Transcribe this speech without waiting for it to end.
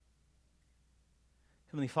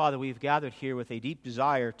Heavenly Father, we've gathered here with a deep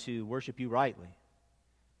desire to worship you rightly.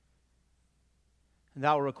 And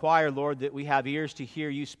that will require, Lord, that we have ears to hear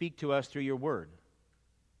you speak to us through your word.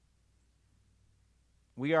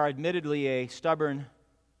 We are admittedly a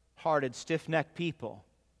stubborn-hearted, stiff-necked people,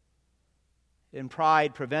 and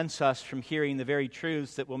pride prevents us from hearing the very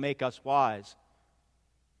truths that will make us wise.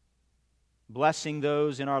 Blessing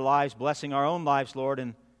those in our lives, blessing our own lives, Lord,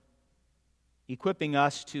 and equipping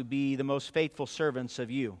us to be the most faithful servants of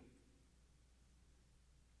you.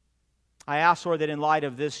 I ask, Lord, that in light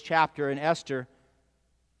of this chapter in Esther,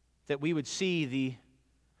 that we would see the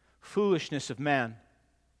foolishness of man,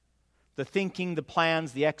 the thinking, the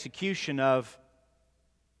plans, the execution of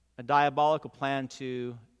a diabolical plan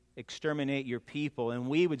to exterminate your people. And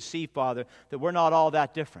we would see, Father, that we're not all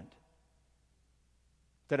that different.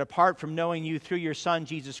 That apart from knowing you through your Son,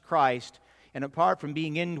 Jesus Christ, and apart from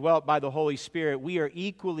being indwelt by the Holy Spirit, we are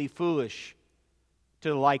equally foolish to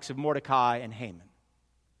the likes of Mordecai and Haman.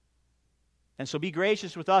 And so be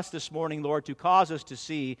gracious with us this morning, Lord, to cause us to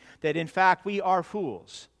see that in fact we are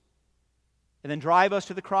fools. And then drive us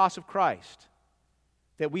to the cross of Christ,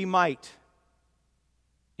 that we might,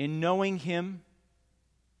 in knowing Him,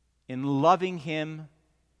 in loving Him,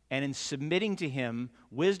 and in submitting to Him,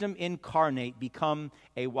 wisdom incarnate, become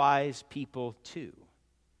a wise people too.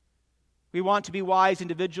 We want to be wise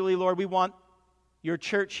individually, Lord. We want your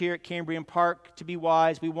church here at Cambrian Park to be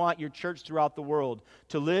wise. We want your church throughout the world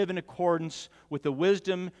to live in accordance with the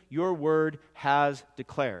wisdom your word has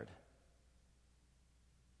declared.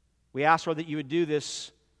 We ask, Lord, that you would do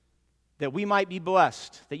this, that we might be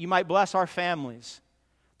blessed, that you might bless our families,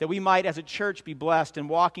 that we might as a church be blessed and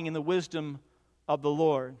walking in the wisdom of the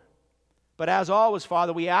Lord. But as always,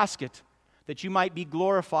 Father, we ask it that you might be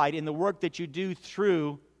glorified in the work that you do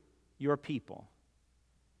through your people.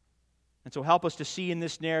 And so help us to see in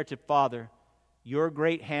this narrative, Father, your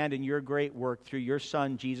great hand and your great work through your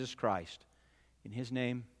Son, Jesus Christ. In His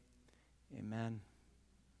name, amen.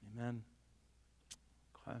 Amen.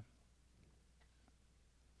 Okay.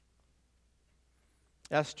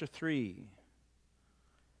 Esther 3.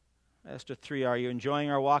 Esther 3. Are you enjoying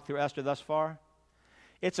our walk through Esther thus far?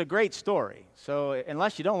 It's a great story. So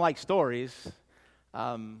unless you don't like stories,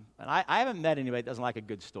 and I haven't met anybody that doesn't like a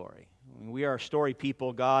good story. I mean, we are a story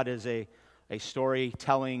people. God is a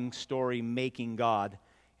storytelling, story-making God,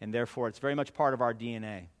 and therefore it's very much part of our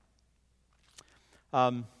DNA.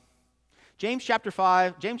 James chapter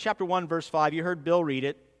 1, verse 5, you heard Bill read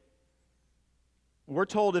it. We're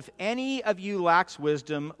told, if any of you lacks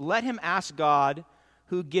wisdom, let him ask God,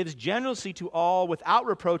 who gives generously to all without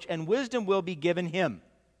reproach, and wisdom will be given him.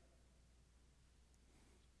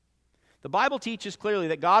 The Bible teaches clearly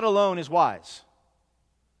that God alone is wise,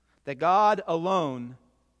 that God alone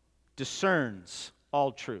discerns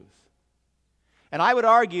all truth. And I would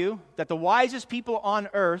argue that the wisest people on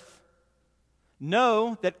earth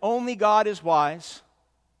know that only God is wise,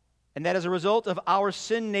 and that as a result of our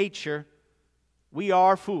sin nature, we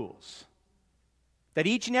are fools. That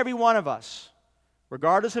each and every one of us,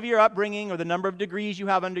 regardless of your upbringing or the number of degrees you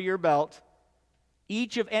have under your belt,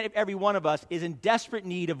 each of every one of us is in desperate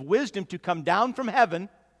need of wisdom to come down from heaven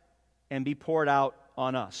and be poured out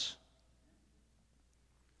on us.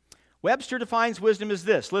 Webster defines wisdom as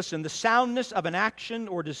this. Listen, the soundness of an action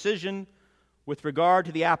or decision with regard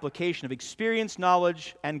to the application of experience,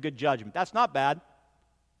 knowledge, and good judgment. That's not bad.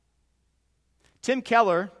 Tim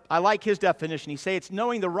Keller, I like his definition. He says it's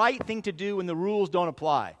knowing the right thing to do when the rules don't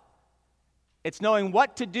apply. It's knowing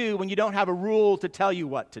what to do when you don't have a rule to tell you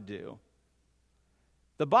what to do.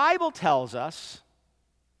 The Bible tells us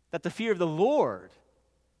that the fear of the Lord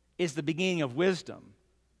is the beginning of wisdom,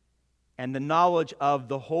 and the knowledge of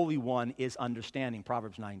the Holy One is understanding,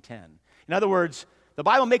 Proverbs 9:10. In other words, the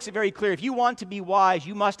Bible makes it very clear, if you want to be wise,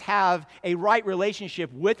 you must have a right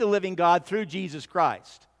relationship with the living God through Jesus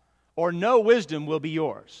Christ, or no wisdom will be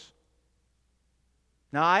yours.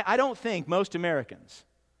 Now, I don't think most Americans,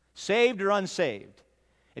 saved or unsaved,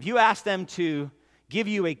 if you ask them to give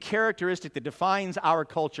you a characteristic that defines our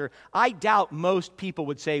culture, I doubt most people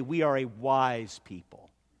would say we are a wise people.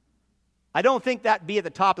 I don't think that'd be at the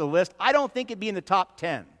top of the list. I don't think it'd be in the top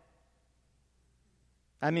 10.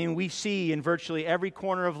 I mean, we see in virtually every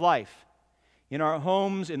corner of life, in our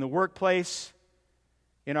homes, in the workplace,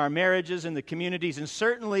 in our marriages, in the communities, and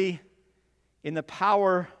certainly in the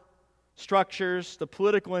power structures, the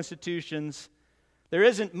political institutions, there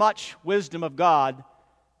isn't much wisdom of God,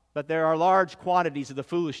 but there are large quantities of the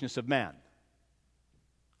foolishness of man.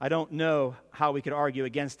 I don't know how we could argue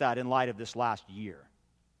against that in light of this last year.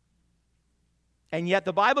 And yet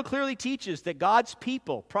the Bible clearly teaches that God's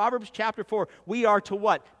people, Proverbs chapter 4, we are to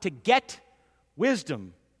what? To get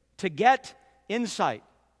wisdom, to get insight.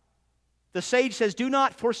 The sage says, do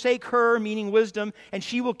not forsake her, meaning wisdom, and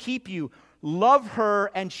she will keep you. Love her,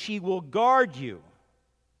 and she will guard you.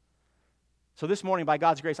 So this morning, by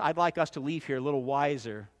God's grace, I'd like us to leave here a little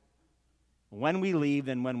wiser when we leave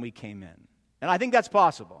than when we came in. And I think that's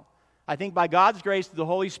possible. I think by God's grace through the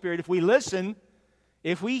Holy Spirit, if we listen,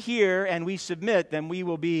 if we hear and we submit, then we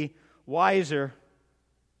will be wiser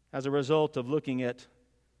as a result of looking at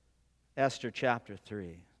Esther chapter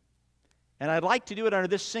 3. And I'd like to do it under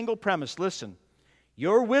this single premise. Listen,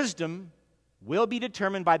 your wisdom will be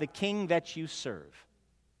determined by the king that you serve.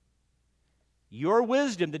 Your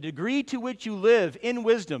wisdom, the degree to which you live in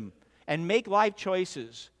wisdom and make life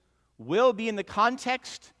choices, will be in the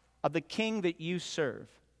context of the king that you serve.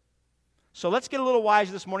 So let's get a little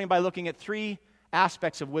wiser this morning by looking at three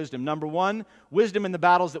aspects of wisdom. Number one, wisdom in the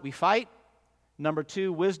battles that we fight. Number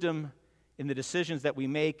two, wisdom in the decisions that we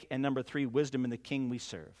make. And number three, wisdom in the king we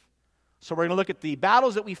serve. So we're going to look at the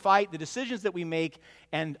battles that we fight, the decisions that we make,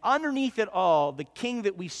 and underneath it all, the king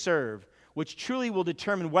that we serve, which truly will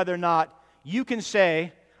determine whether or not you can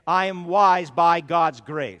say, I am wise by God's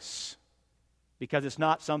grace, because it's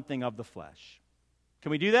not something of the flesh.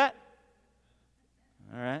 Can we do that?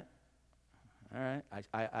 All right. All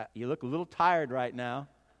right. You look a little tired right now.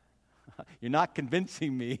 You're not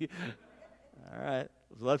convincing me. All right.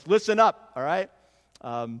 Let's listen up, all right?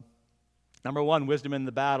 Number one, wisdom in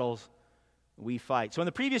the battles we fight. So in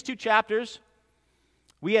the previous two chapters,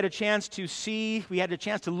 we had a chance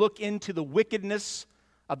to look into the wickedness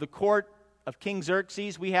of the court of King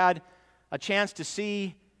Xerxes. We had a chance to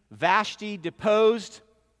see Vashti deposed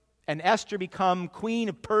and Esther become queen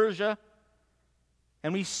of Persia.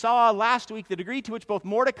 And we saw last week the degree to which both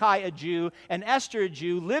Mordecai, a Jew, and Esther, a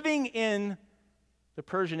Jew, living in the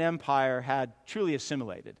Persian Empire, had truly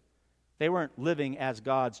assimilated. They weren't living as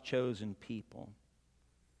God's chosen people.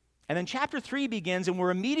 And then chapter 3 begins, and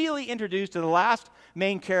we're immediately introduced to the last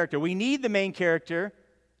main character. We need the main character.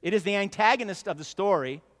 It is the antagonist of the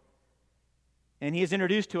story. And he is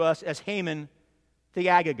introduced to us as Haman the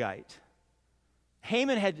Agagite.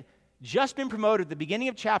 Haman had just been promoted at the beginning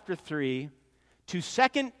of chapter 3 to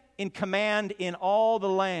second in command in all the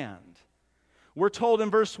land. We're told in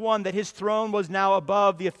verse 1 that his throne was now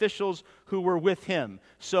above the officials who were with him.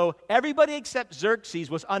 So everybody except Xerxes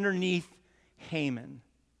was underneath Haman.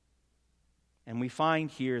 And we find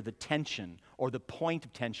here the tension, or the point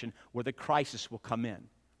of tension, where the crisis will come in.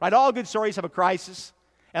 Right? All good stories have a crisis,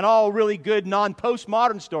 and all really good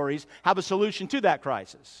non-postmodern stories have a solution to that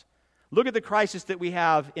crisis. Look at the crisis that we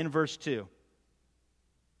have in verse 2.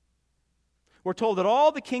 We're told that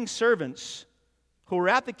all the king's servants who were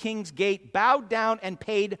at the king's gate bowed down and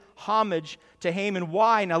paid homage to Haman.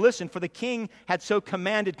 Why? Now listen, for the king had so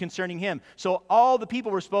commanded concerning him. So all the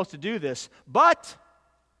people were supposed to do this, but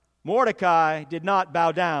Mordecai did not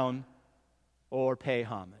bow down or pay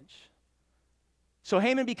homage. So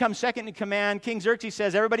Haman becomes second in command. King Xerxes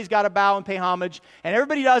says everybody's got to bow and pay homage, and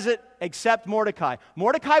everybody does it except Mordecai.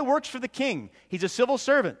 Mordecai works for the king. He's a civil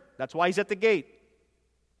servant. That's why he's at the gate.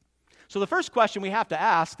 So the first question we have to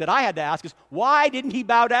ask, that I had to ask, is why didn't he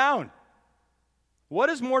bow down? What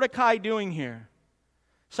is Mordecai doing here?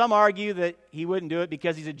 Some argue that he wouldn't do it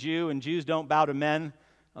because he's a Jew and Jews don't bow to men.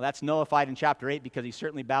 Well, that's nullified in chapter 8 because he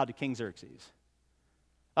certainly bowed to King Xerxes.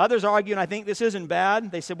 Others argue, and I think this isn't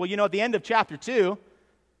bad, they said, well, at the end of chapter 2,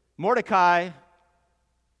 Mordecai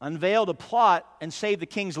unveiled a plot and saved the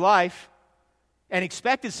king's life and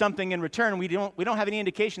expected something in return. We don't have any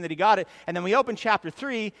indication that he got it. And then we open chapter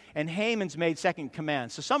 3, and Haman's made second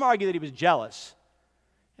command. So some argue that he was jealous.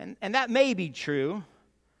 And that may be true,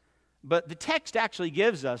 but the text actually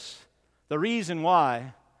gives us the reason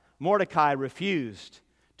why Mordecai refused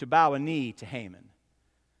to bow a knee to Haman.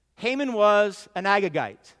 Haman was an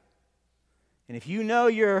Agagite. And if you know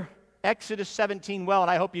your Exodus 17 well,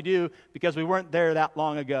 and I hope you do because we weren't there that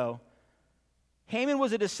long ago, Haman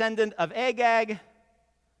was a descendant of Agag,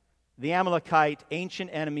 the Amalekite, ancient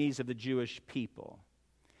enemies of the Jewish people.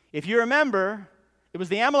 If you remember, it was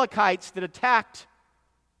the Amalekites that attacked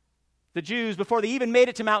the Jews before they even made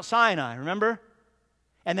it to Mount Sinai, remember?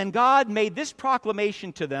 And then God made this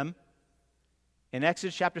proclamation to them in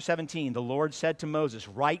Exodus chapter 17. The Lord said to Moses,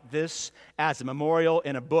 write this as a memorial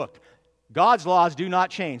in a book. God's laws do not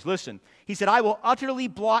change. Listen, he said, I will utterly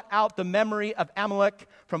blot out the memory of Amalek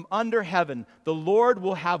from under heaven. The Lord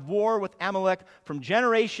will have war with Amalek from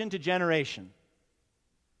generation to generation.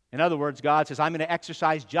 In other words, God says, I'm going to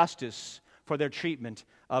exercise justice for their treatment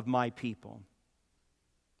of my people.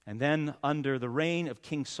 And then under the reign of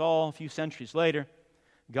King Saul, a few centuries later,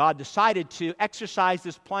 God decided to exercise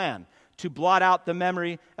this plan, to blot out the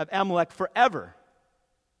memory of Amalek forever.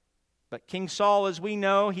 But King Saul, as we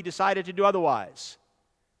know, he decided to do otherwise.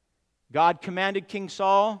 God commanded King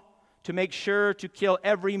Saul to make sure to kill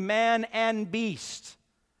every man and beast.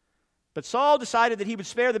 But Saul decided that he would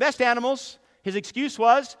spare the best animals. His excuse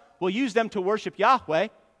was, we'll use them to worship Yahweh.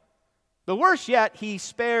 But worse yet, he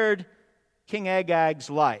spared King Agag's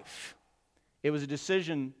life. It was a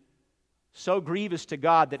decision so grievous to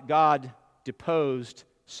God that God deposed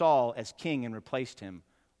Saul as king and replaced him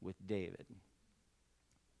with David.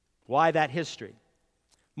 Why that history?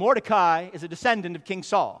 Mordecai is a descendant of King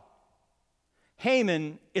Saul.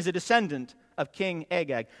 Haman is a descendant of King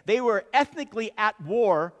Agag. They were ethnically at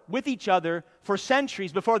war with each other for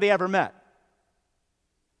centuries before they ever met.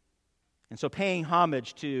 And so paying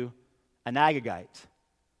homage to an Agagite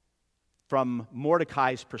from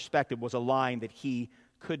Mordecai's perspective was a line that he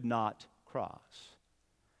could not cross.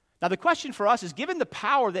 Now the question for us is, given the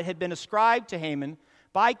power that had been ascribed to Haman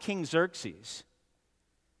by King Xerxes,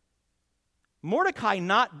 Mordecai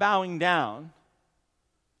not bowing down,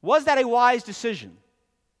 was that a wise decision?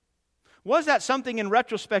 Was that something in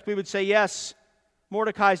retrospect we would say, yes,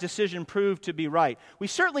 Mordecai's decision proved to be right? We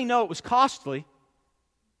certainly know it was costly.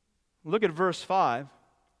 Look at verse 5.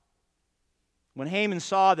 When Haman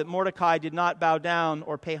saw that Mordecai did not bow down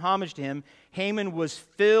or pay homage to him, Haman was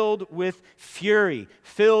filled with fury,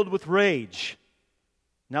 filled with rage.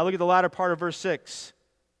 Now look at the latter part of verse 6.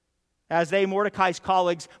 As Mordecai's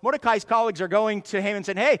colleagues are going to Haman and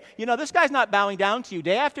saying, hey, this guy's not bowing down to you.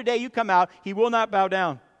 Day after day you come out, he will not bow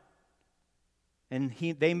down. And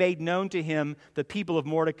they made known to him, the people of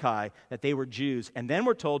Mordecai, that they were Jews. And then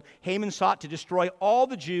we're told Haman sought to destroy all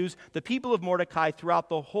the Jews, the people of Mordecai, throughout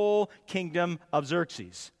the whole kingdom of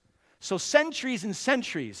Xerxes. So centuries and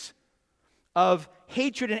centuries of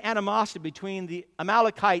hatred and animosity between the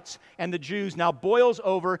Amalekites and the Jews now boils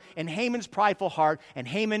over in Haman's prideful heart, and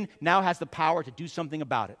Haman now has the power to do something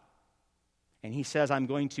about it. And he says, I'm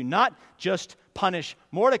going to not just punish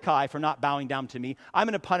Mordecai for not bowing down to me, I'm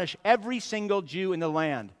going to punish every single Jew in the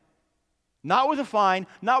land. Not with a fine,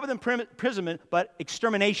 not with imprisonment, but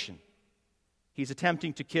extermination. He's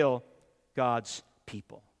attempting to kill God's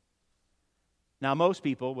people. Now, most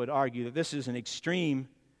people would argue that this is an extreme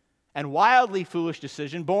and wildly foolish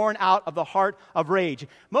decision born out of the heart of rage.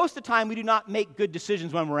 Most of the time, we do not make good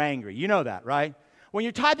decisions when we're angry. You know that, right? When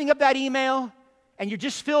you're typing up that email and you're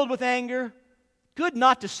just filled with anger, good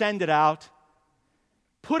not to send it out.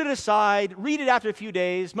 Put it aside. Read it after a few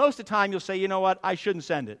days. Most of the time, you'll say, you know what? I shouldn't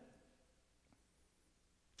send it.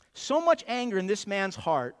 So much anger in this man's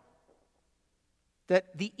heart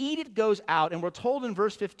that the edict goes out, and we're told in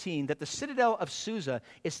verse 15 that the citadel of Susa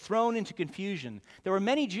is thrown into confusion. There were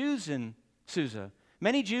many Jews in Susa,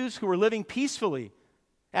 many Jews who were living peacefully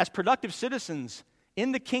as productive citizens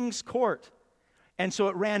in the king's court. And so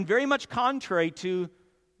it ran very much contrary to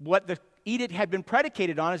what the edict had been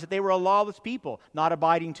predicated on, is that they were a lawless people, not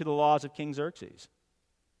abiding to the laws of King Xerxes.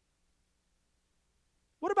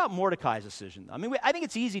 What about Mordecai's decision? I mean, I think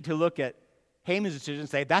it's easy to look at Haman's decision and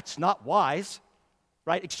say, that's not wise.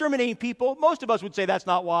 Right? Exterminating people, most of us would say that's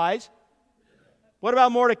not wise. What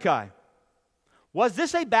about Mordecai? Was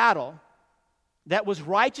this a battle that was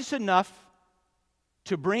righteous enough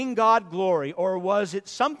to bring God glory, or was it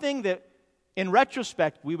something that, in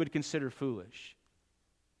retrospect, we would consider foolish?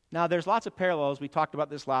 Now, there's lots of parallels. We talked about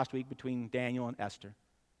this last week between Daniel and Esther.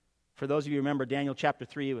 For those of you who remember Daniel chapter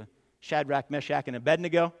 3 with Shadrach, Meshach, and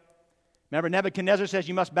Abednego. Remember, Nebuchadnezzar says,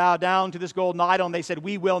 you must bow down to this golden idol, and they said,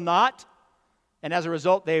 we will not. And as a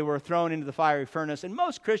result, they were thrown into the fiery furnace. And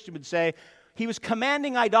most Christians would say, he was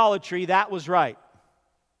commanding idolatry, that was right.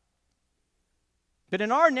 But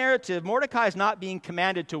in our narrative, Mordecai is not being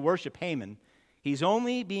commanded to worship Haman. He's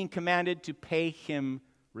only being commanded to pay him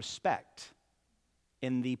respect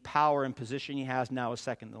in the power and position he has now as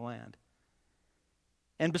second in the land.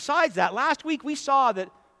 And besides that, last week we saw that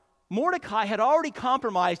Mordecai had already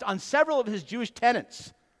compromised on several of his Jewish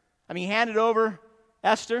tenets. I mean, he handed over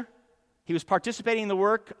Esther. He was participating in the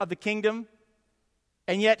work of the kingdom.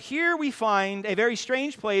 And yet here we find a very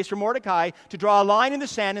strange place for Mordecai to draw a line in the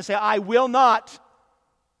sand and say, I will not,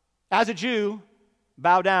 as a Jew,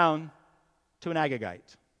 bow down to an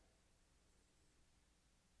Agagite.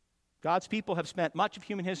 God's people have spent much of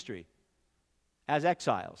human history as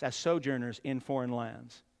exiles, as sojourners in foreign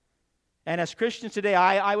lands. And as Christians today,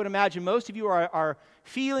 I would imagine most of you are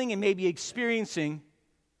feeling and maybe experiencing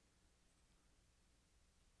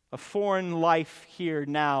a foreign life here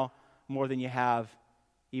now more than you have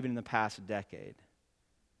even in the past decade.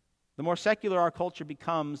 The more secular our culture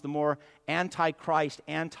becomes, the more anti-Christ,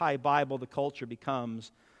 anti-Bible the culture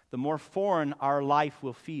becomes, the more foreign our life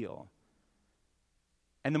will feel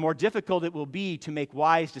and the more difficult it will be to make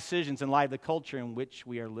wise decisions in light of the culture in which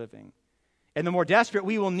we are living. And the more desperate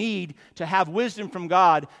we will need to have wisdom from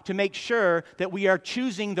God to make sure that we are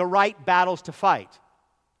choosing the right battles to fight,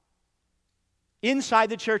 inside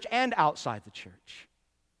the church and outside the church.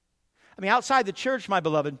 I mean, outside the church, my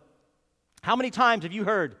beloved, how many times have you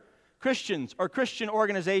heard Christians or Christian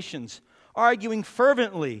organizations arguing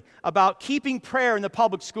fervently about keeping prayer in the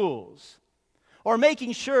public schools, or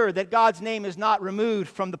making sure that God's name is not removed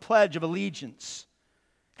from the Pledge of Allegiance?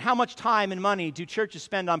 How much time and money do churches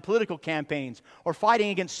spend on political campaigns, or fighting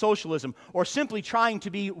against socialism, or simply trying to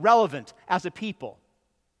be relevant as a people?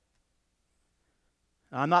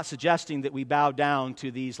 Now, I'm not suggesting that we bow down to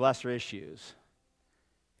these lesser issues,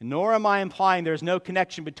 nor am I implying there is no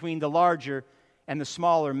connection between the larger and the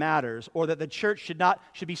smaller matters, or that the church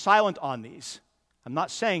should be silent on these. I'm not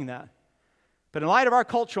saying that. But in light of our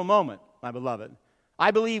cultural moment, my beloved, I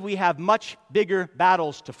believe we have much bigger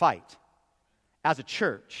battles to fight as a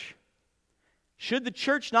church. Should the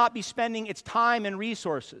church not be spending its time and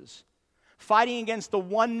resources fighting against the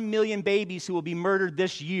 1 million babies who will be murdered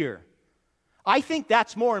this year? I think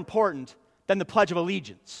that's more important than the Pledge of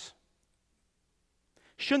Allegiance.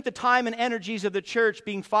 Shouldn't the time and energies of the church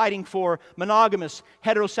be fighting for monogamous,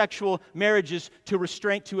 heterosexual marriages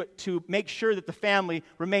to make sure that the family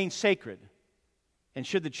remains sacred? And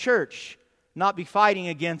should the church not be fighting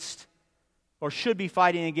against, or should be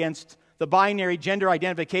fighting against, the binary gender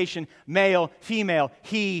identification, male, female,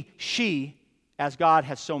 he, she, as God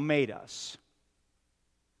has so made us?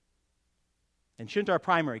 And shouldn't our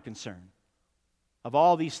primary concern of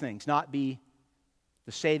all these things not be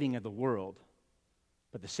the saving of the world,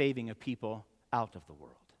 but the saving of people out of the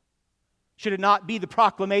world? Should it not be the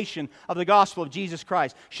proclamation of the gospel of Jesus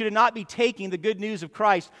Christ? Should it not be taking the good news of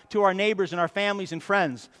Christ to our neighbors and our families and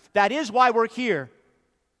friends? That is why we're here.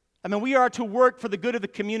 I mean, we are to work for the good of the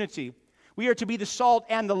community. We are to be the salt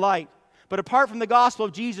and the light. But apart from the gospel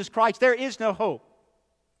of Jesus Christ, there is no hope.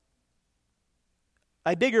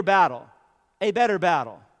 A bigger battle, a better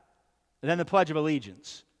battle than the Pledge of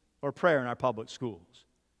Allegiance or prayer in our public schools.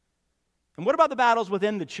 And what about the battles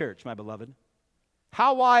within the church, my beloved?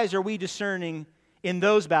 How wise are we discerning in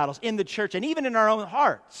those battles, in the church, and even in our own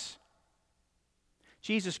hearts?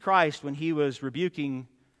 Jesus Christ, when he was rebuking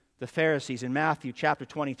the Pharisees in Matthew chapter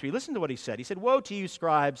 23, listen to what he said. He said, "Woe to you,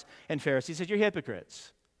 scribes and Pharisees." He said, "You're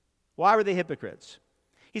hypocrites." Why were they hypocrites?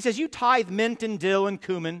 He says, "You tithe mint and dill and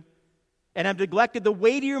cumin, and have neglected the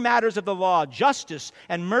weightier matters of the law, justice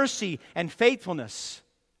and mercy and faithfulness."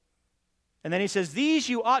 And then he says, "These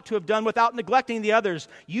you ought to have done without neglecting the others,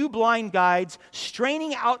 you blind guides,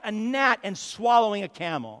 straining out a gnat and swallowing a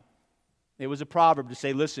camel." It was a proverb to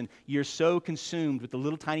say, listen, you're so consumed with the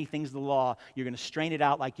little tiny things of the law, you're going to strain it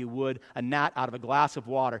out like you would a gnat out of a glass of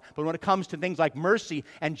water. But when it comes to things like mercy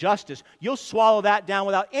and justice, you'll swallow that down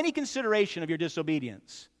without any consideration of your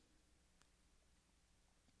disobedience.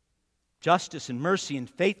 Justice and mercy and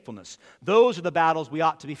faithfulness, those are the battles we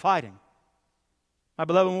ought to be fighting. My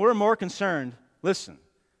beloved, when we're more concerned, listen,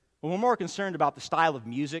 when we're more concerned about the style of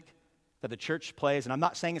music that the church plays, and I'm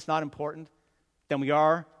not saying it's not important, than we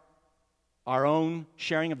are our own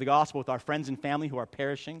sharing of the gospel with our friends and family who are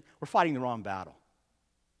perishing, we're fighting the wrong battle.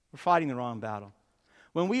 We're fighting the wrong battle.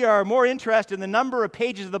 When we are more interested in the number of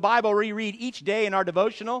pages of the Bible we read each day in our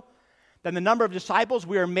devotional than the number of disciples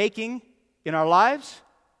we are making in our lives,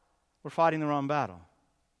 we're fighting the wrong battle.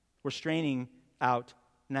 We're straining out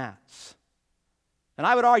gnats. And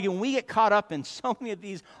I would argue when we get caught up in so many of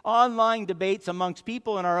these online debates amongst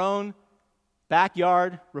people in our own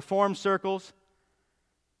backyard, reform circles,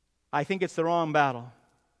 I think it's the wrong battle.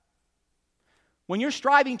 When you're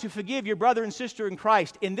striving to forgive your brother and sister in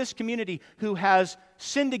Christ in this community who has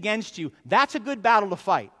sinned against you, that's a good battle to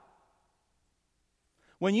fight.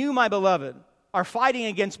 When you, my beloved, are fighting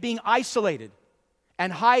against being isolated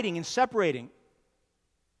and hiding and separating,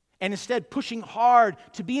 and instead pushing hard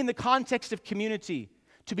to be in the context of community,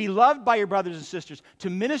 to be loved by your brothers and sisters, to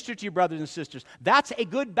minister to your brothers and sisters, that's a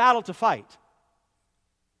good battle to fight.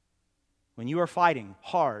 When you are fighting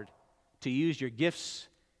hard to use your gifts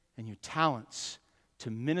and your talents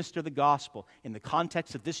to minister the gospel in the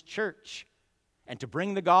context of this church and to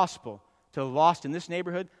bring the gospel to the lost in this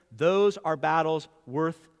neighborhood, those are battles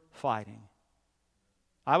worth fighting.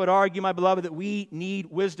 I would argue, my beloved, that we need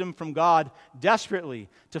wisdom from God desperately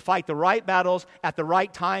to fight the right battles at the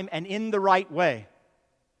right time and in the right way.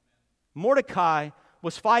 Mordecai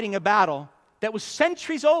was fighting a battle that was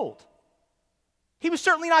centuries old. He was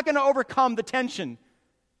certainly not going to overcome the tension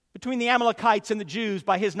between the Amalekites and the Jews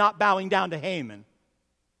by his not bowing down to Haman.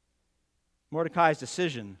 Mordecai's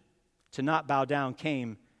decision to not bow down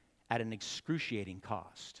came at an excruciating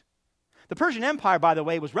cost. The Persian Empire, by the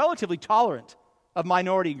way, was relatively tolerant of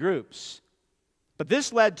minority groups. But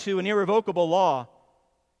this led to an irrevocable law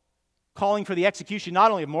calling for the execution not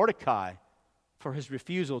only of Mordecai for his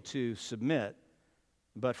refusal to submit,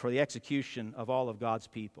 but for the execution of all of God's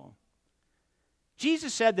people.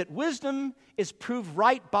 Jesus said that wisdom is proved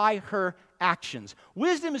right by her actions.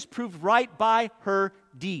 Wisdom is proved right by her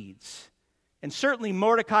deeds. And certainly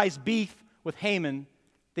Mordecai's beef with Haman,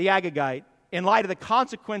 the Agagite, in light of the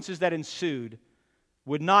consequences that ensued,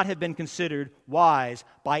 would not have been considered wise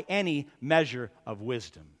by any measure of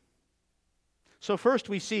wisdom. So first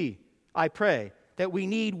we see, I pray, that we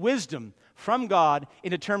need wisdom from God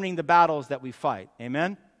in determining the battles that we fight.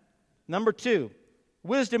 Amen? Number two,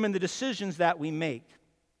 wisdom in the decisions that we make.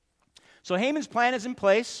 So Haman's plan is in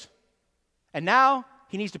place, and now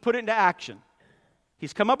he needs to put it into action.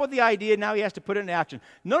 He's come up with the idea, now he has to put it into action.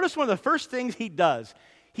 Notice one of the first things he does.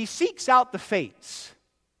 He seeks out the fates,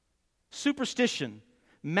 superstition,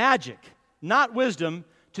 magic, not wisdom,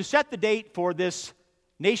 to set the date for this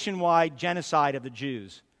nationwide genocide of the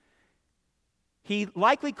Jews. He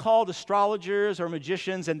likely called astrologers or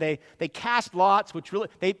magicians, and they cast lots, which really,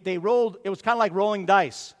 they rolled, it was kind of like rolling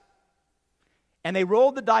dice. And they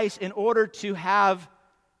rolled the dice in order to have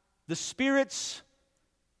the spirits,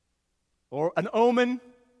 or an omen,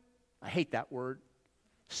 I hate that word,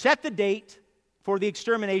 set the date for the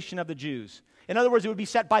extermination of the Jews. In other words, it would be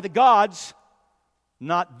set by the gods,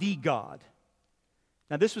 not the God.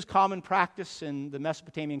 Now, this was common practice in the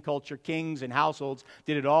Mesopotamian culture. Kings and households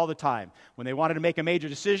did it all the time. When they wanted to make a major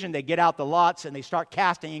decision, they get out the lots and they start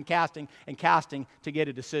casting and casting and casting to get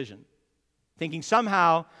a decision, thinking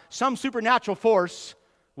somehow some supernatural force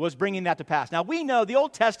was bringing that to pass. Now, we know the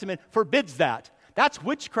Old Testament forbids that. That's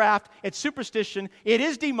witchcraft, it's superstition, it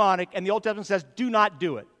is demonic, and the Old Testament says, do not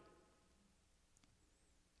do it.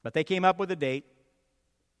 But they came up with a date.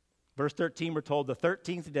 Verse 13, we're told the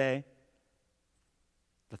 13th day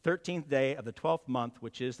of the 12th month,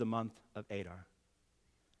 which is the month of Adar.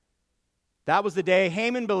 That was the day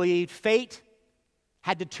Haman believed fate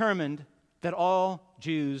had determined that all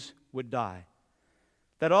Jews would die.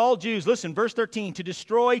 That all Jews, listen, verse 13, to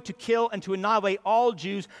destroy, to kill, and to annihilate all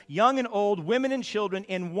Jews, young and old, women and children,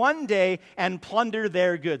 in one day and plunder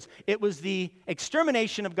their goods. It was the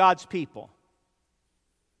extermination of God's people.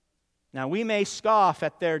 Now, we may scoff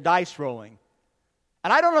at their dice rolling.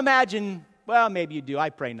 And I don't imagine, well, maybe you do,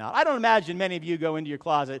 I pray not. I don't imagine many of you go into your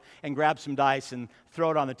closet and grab some dice and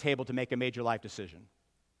throw it on the table to make a major life decision.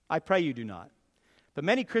 I pray you do not. But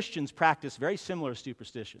many Christians practice very similar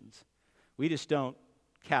superstitions. We just don't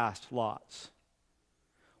cast lots.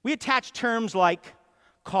 We attach terms like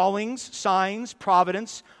callings, signs,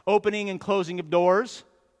 providence, opening and closing of doors.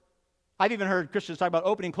 I've even heard Christians talk about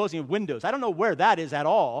opening and closing of windows. I don't know where that is at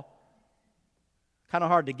all. Kind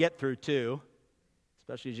of hard to get through, too,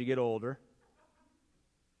 especially as you get older.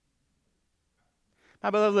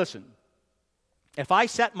 Now, beloved, listen. If I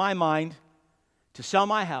set my mind to sell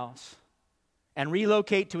my house and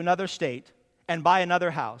relocate to another state and buy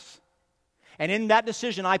another house, and in that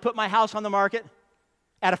decision I put my house on the market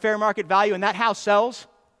at a fair market value and that house sells,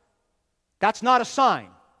 that's not a sign.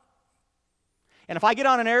 And if I get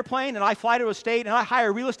on an airplane and I fly to a state and I hire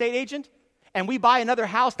a real estate agent and we buy another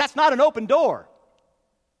house, that's not an open door.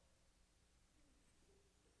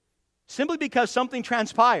 Simply because something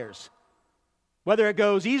transpires, whether it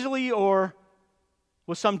goes easily or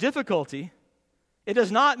with some difficulty, it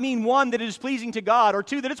does not mean, one, that it is pleasing to God, or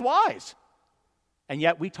two, that it's wise. And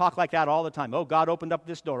yet we talk like that all the time. Oh, God opened up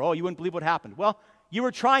this door. Oh, you wouldn't believe what happened. Well, you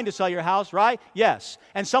were trying to sell your house, right? Yes.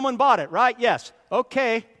 And someone bought it, right? Yes.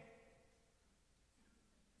 Okay.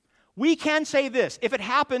 We can say this. If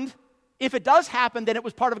it does happen, then it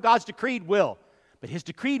was part of God's decreed will. But His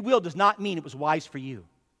decreed will does not mean it was wise for you.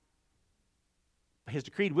 His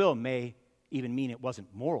decreed will may even mean it wasn't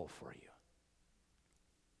moral for you.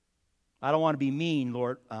 I don't want to be mean,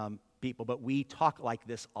 Lord, people, but we talk like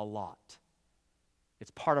this a lot.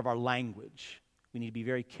 It's part of our language. We need to be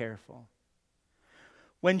very careful.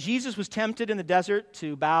 When Jesus was tempted in the desert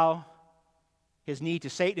to bow his knee to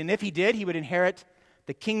Satan, and if he did, he would inherit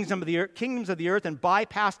the kingdoms of the earth and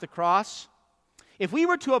bypass the cross. If we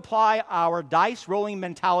were to apply our dice-rolling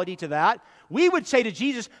mentality to that, we would say to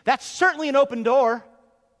Jesus, that's certainly an open door.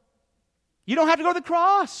 You don't have to go to the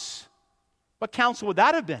cross. What counsel would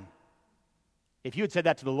that have been? If you had said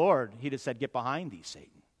that to the Lord, He'd have said, get behind thee, Satan.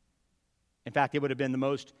 In fact, it would have been the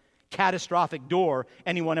most catastrophic door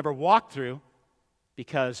anyone ever walked through,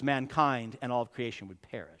 because mankind and all of creation would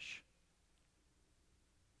perish.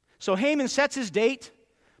 So Haman sets his date,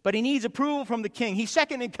 but he needs approval from the king. He's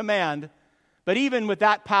second in command, But even with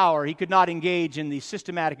that power, he could not engage in the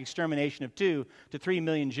systematic extermination of 2 to 3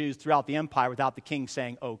 million Jews throughout the empire without the king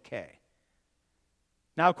saying, okay.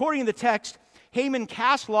 Now, according to the text, Haman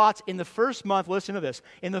cast lots in the first month, listen to this,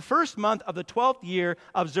 in the first month of the 12th year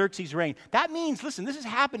of Xerxes' reign. That means, listen, this is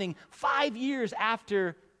happening 5 years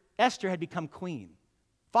after Esther had become queen.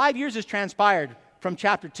 5 years has transpired from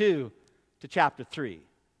chapter 2 to chapter 3.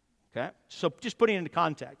 Okay? So just putting it into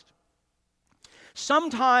context.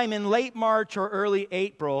 Sometime in late March or early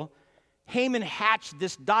April, Haman hatched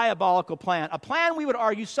this diabolical plan, a plan we would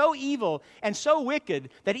argue so evil and so wicked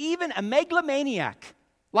that even a megalomaniac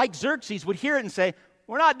like Xerxes would hear it and say,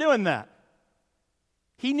 we're not doing that.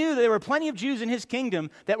 He knew that there were plenty of Jews in his kingdom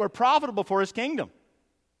that were profitable for his kingdom.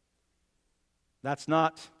 That's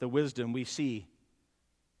not the wisdom we see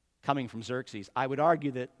coming from Xerxes. I would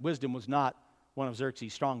argue that wisdom was not one of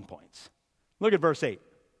Xerxes' strong points. Look at verse 8.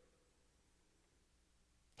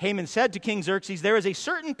 Haman said to King Xerxes, there is a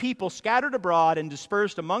certain people scattered abroad and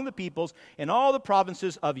dispersed among the peoples in all the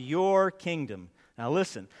provinces of your kingdom. Now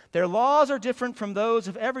listen, their laws are different from those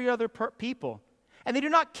of every other people, and they do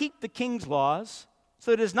not keep the king's laws,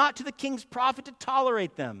 so it is not to the king's profit to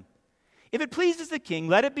tolerate them. If it pleases the king,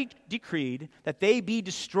 let it be decreed that they be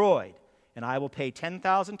destroyed, and I will pay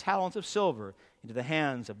 10,000 talents of silver into the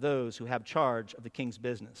hands of those who have charge of the king's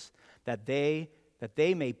business, that they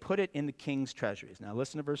may put it in the king's treasuries. Now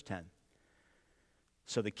listen to verse 10.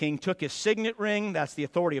 So the king took his signet ring, that's the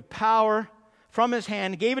authority of power, from his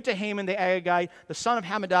hand, gave it to Haman the Agagite, the son of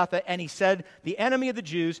Hammedatha, and he said, the enemy of the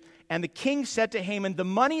Jews. And the king said to Haman, the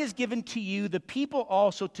money is given to you, the people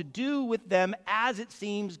also, to do with them as it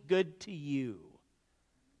seems good to you.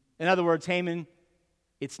 In other words, Haman,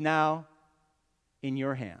 it's now in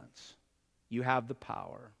your hands. You have the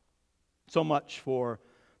power. So much for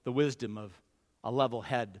the wisdom of a level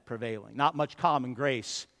head prevailing. Not much common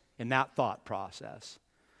grace in that thought process.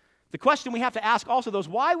 The question we have to ask also, though, is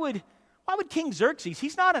why would King Xerxes,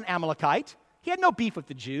 he's not an Amalekite. He had no beef with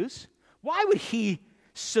the Jews. Why would he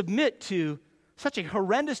submit to such a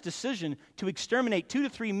horrendous decision to exterminate 2 to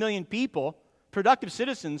 3 million people, productive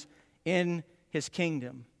citizens, in his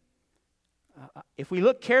kingdom? If we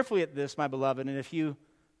look carefully at this, my beloved, and if you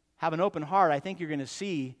have an open heart, I think you're going to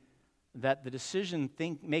see that the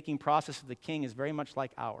decision-making process of the king is very much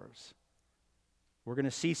like ours. We're going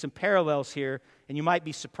to see some parallels here, and you might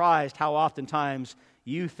be surprised how oftentimes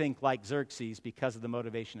you think like Xerxes because of the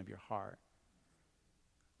motivation of your heart.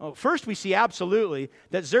 Well, first, we see absolutely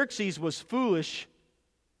that Xerxes was foolish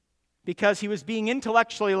because he was being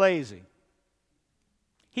intellectually lazy.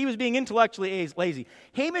 He was being intellectually lazy.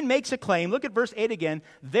 Haman makes a claim. Look at verse 8 again.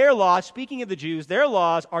 Their laws, speaking of the Jews, their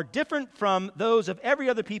laws are different from those of every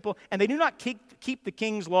other people, and they do not keep the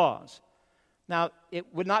king's laws. Now, it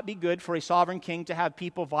would not be good for a sovereign king to have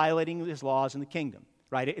people violating his laws in the kingdom,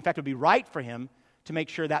 right? In fact, it would be right for him to make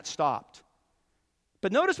sure that stopped.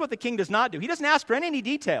 But notice what the king does not do. He doesn't ask for any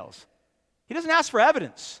details. He doesn't ask for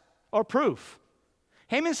evidence or proof.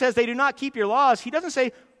 Haman says they do not keep your laws. He doesn't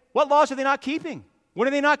say, what laws are they not keeping? When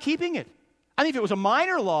are they not keeping it? I mean, if it was a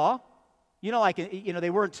minor law,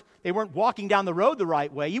 they weren't walking down the road the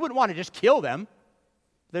right way, you wouldn't want to just kill them.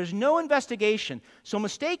 There's no investigation. So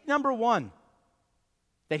mistake number one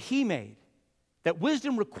that he made, that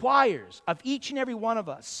wisdom requires of each and every one of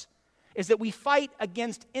us, is that we fight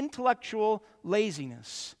against intellectual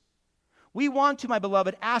laziness. We want to, my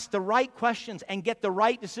beloved, ask the right questions and get the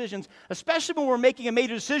right decisions, especially when we're making a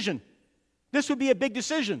major decision. This would be a big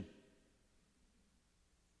decision.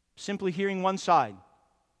 Simply hearing one side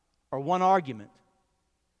or one argument.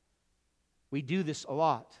 We do this a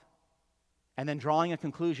lot. And then drawing a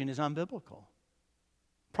conclusion is unbiblical.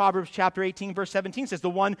 Proverbs chapter 18, verse 17 says, the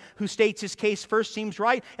one who states his case first seems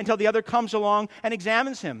right until the other comes along and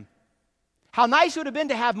examines him. How nice it would have been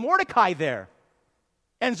to have Mordecai there.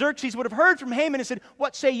 And Xerxes would have heard from Haman and said,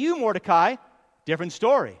 what say you, Mordecai? Different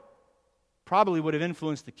story. Probably would have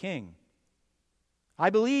influenced the king. I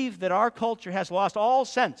believe that our culture has lost all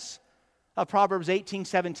sense of Proverbs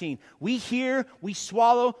 18:17. We hear, we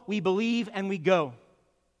swallow, we believe, and we go.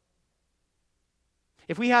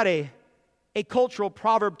 If we had a cultural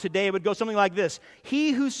proverb today, it would go something like this.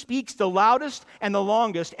 He who speaks the loudest and the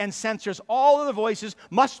longest and censors all other voices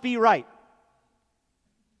must be right.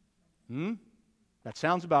 That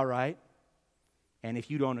sounds about right. And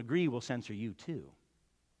if you don't agree, we'll censor you too.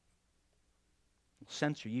 We'll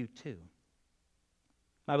censor you too.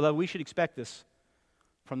 My beloved, we should expect this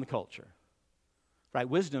from the culture. Right?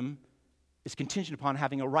 Wisdom is contingent upon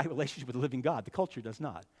having a right relationship with the living God. The culture does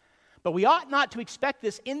not. But we ought not to expect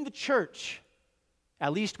this in the church.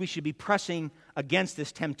 At least we should be pressing against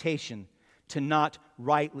this temptation to not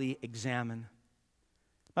rightly examine.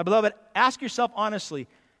 My beloved, ask yourself honestly,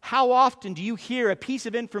 how often do you hear a piece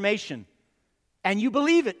of information and you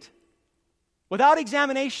believe it without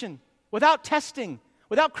examination, without testing,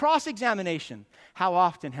 without cross-examination? How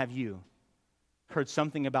often have you heard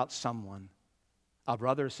something about someone, a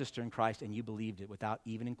brother or sister in Christ, and you believed it without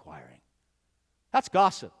even inquiring? That's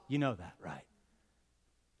gossip. You know that, right?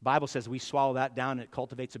 The Bible says we swallow that down and it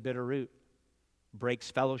cultivates a bitter root, breaks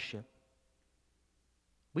fellowship.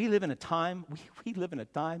 We live in a time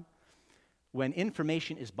when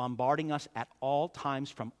information is bombarding us at all times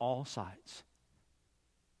from all sides.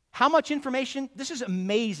 How much information? This is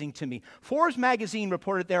amazing to me. Forbes magazine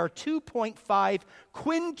reported there are 2.5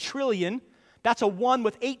 quintillion, that's a 1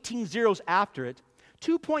 with 18 zeros after it,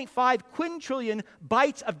 2.5 quintillion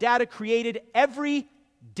bytes of data created every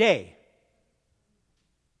day.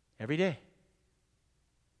 Every day.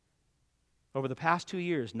 Over the past 2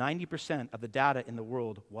 years, 90% of the data in the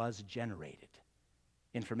world was generated.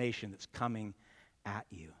 Information that's coming at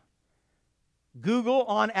you. Google,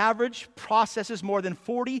 on average, processes more than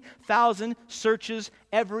 40,000 searches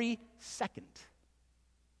every second.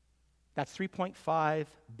 That's 3.5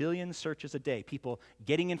 billion searches a day. People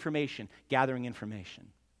getting information, gathering information.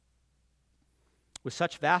 With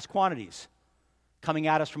such vast quantities coming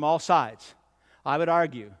at us from all sides, I would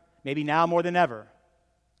argue, maybe now more than ever,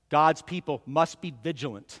 God's people must be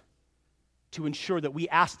vigilant to ensure that we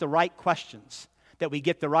ask the right questions, that we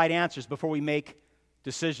get the right answers before we make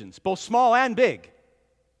decisions, both small and big.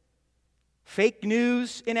 Fake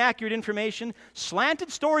news, inaccurate information, slanted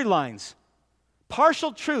storylines,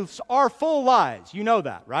 partial truths are full lies. You know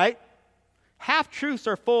that, right? Half-truths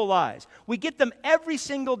are full lies. We get them every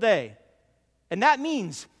single day. And that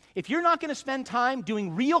means if you're not going to spend time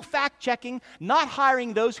doing real fact-checking, not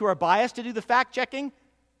hiring those who are biased to do the fact-checking,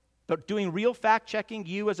 but doing real fact-checking,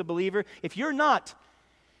 you as a believer, if you're not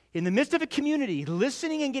in the midst of a community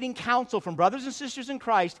listening and getting counsel from brothers and sisters in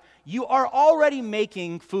Christ, you are already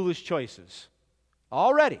making foolish choices.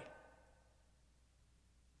 Already.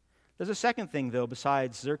 There's a second thing, though,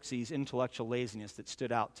 besides Xerxes' intellectual laziness that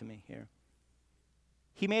stood out to me here.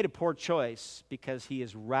 He made a poor choice because he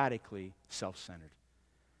is radically self-centered.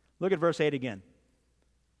 Look at verse 8 again.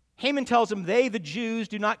 Haman tells him they, the Jews,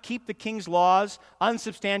 do not keep the king's laws.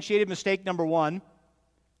 Unsubstantiated mistake number 1.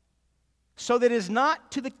 So that it is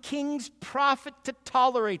not to the king's profit to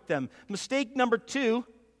tolerate them. Mistake number 2,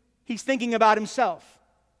 he's thinking about himself.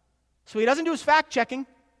 So he doesn't do his fact-checking.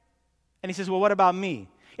 And he says, well, what about me?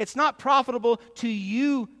 It's not profitable to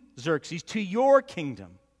you, Xerxes, to your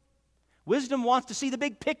kingdom. Wisdom wants to see the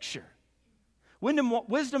big picture.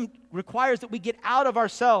 Wisdom requires that we get out of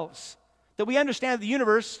ourselves, that we understand that the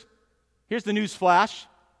universe, here's the news flash,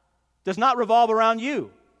 does not revolve around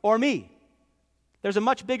you or me. There's a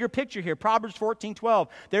much bigger picture here. Proverbs 14:12.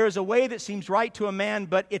 There is a way that seems right to a man,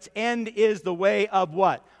 but its end is the way of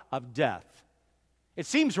what? Of death. It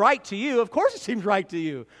seems right to you. Of course it seems right to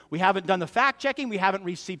you. We haven't done the fact-checking. We haven't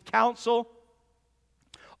received counsel.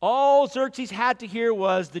 All Xerxes had to hear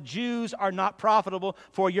was the Jews are not profitable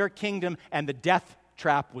for your kingdom, and the death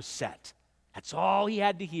trap was set. That's all he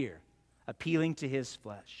had to hear, appealing to his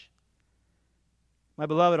flesh. My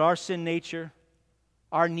beloved, our sin nature,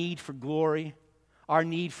 our need for glory, our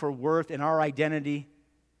need for worth, and our identity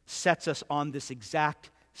sets us on this exact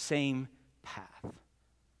same path.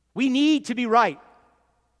 We need to be right.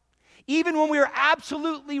 Even when we are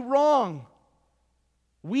absolutely wrong,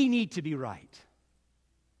 we need to be right.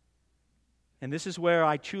 And this is where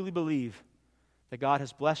I truly believe that God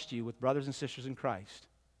has blessed you with brothers and sisters in Christ.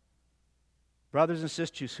 Brothers and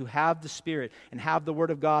sisters who have the Spirit and have the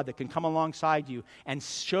Word of God that can come alongside you and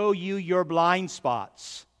show you your blind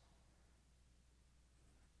spots.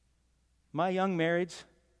 My young marrieds,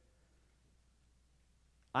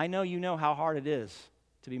 I know you know how hard it is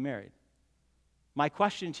to be married. My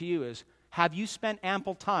question to you is, have you spent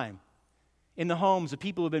ample time in the homes of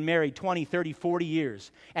people who have been married 20, 30, 40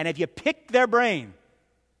 years? And have you picked their brain?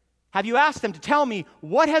 Have you asked them to tell me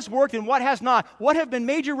what has worked and what has not? What have been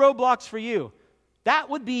major roadblocks for you? That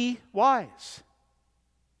would be wise.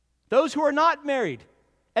 Those who are not married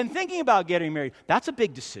and thinking about getting married, that's a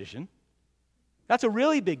big decision. That's a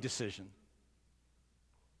really big decision.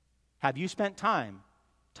 Have you spent time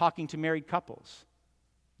talking to married couples,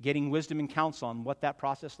 getting wisdom and counsel on what that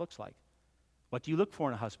process looks like? What do you look for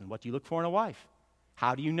in a husband? What do you look for in a wife?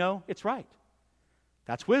 How do you know it's right?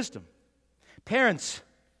 That's wisdom. Parents,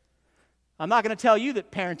 I'm not going to tell you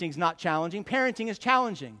that parenting is not challenging. Parenting is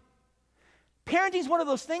challenging. Parenting is one of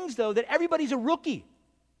those things, though, that everybody's a rookie.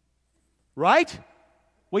 Right?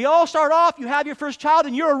 We all start off, you have your first child,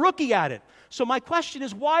 and you're a rookie at it. So my question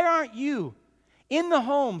is, why aren't you in the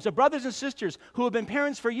homes of brothers and sisters who have been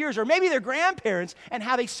parents for years, or maybe they're grandparents and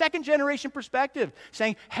have a second-generation perspective,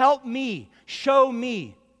 saying, help me, show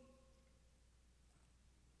me.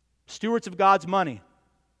 Stewards of God's money,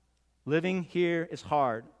 living here is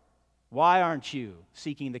hard. Why aren't you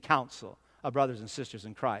seeking the counsel of brothers and sisters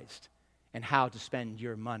in Christ and how to spend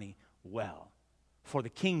your money well for the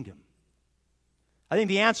kingdom? I think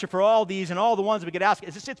the answer for all these and all the ones we could ask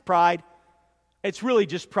is it's pride. It's really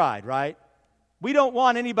just pride, right? We don't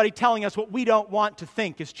want anybody telling us what we don't want to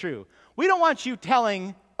think is true. We don't want you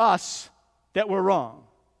telling us that we're wrong,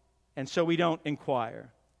 and so we don't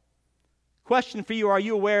inquire. Question for you, are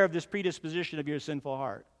you aware of this predisposition of your sinful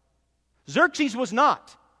heart? Xerxes was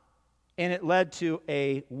not, and it led to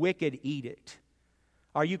a wicked edict.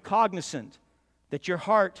 Are you cognizant that your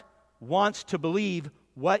heart wants to believe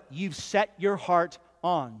what you've set your heart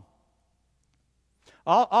on?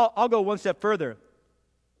 I'll go one step further.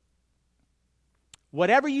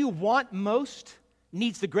 Whatever you want most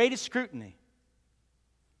needs the greatest scrutiny.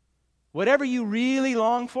 Whatever you really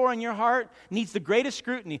long for in your heart needs the greatest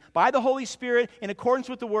scrutiny by the Holy Spirit in accordance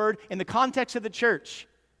with the Word in the context of the church,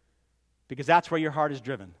 because that's where your heart is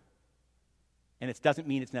driven. And it doesn't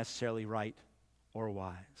mean it's necessarily right or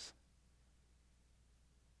wise.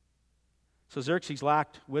 So Xerxes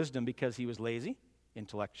lacked wisdom because he was lazy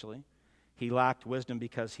intellectually. He lacked wisdom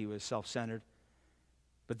because he was self-centered.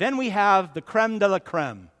 But then we have the creme de la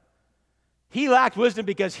creme. He lacked wisdom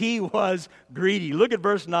because he was greedy. Look at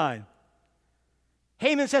verse 9.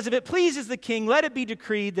 Haman says, if it pleases the king, let it be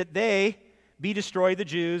decreed that they be destroyed, the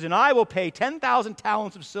Jews, and I will pay 10,000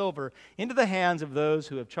 talents of silver into the hands of those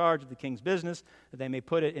who have charge of the king's business, that they may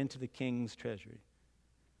put it into the king's treasury.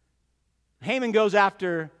 Haman goes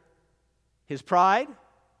after his pride.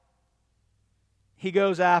 He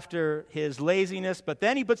goes after his laziness, but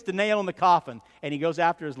then he puts the nail in the coffin, and he goes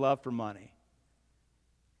after his love for money.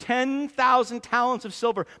 10,000 talents of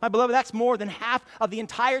silver. My beloved, that's more than half of the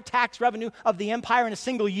entire tax revenue of the empire in a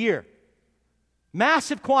single year.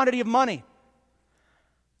 Massive quantity of money.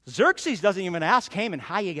 Xerxes doesn't even ask Haman,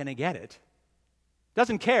 how are you going to get it?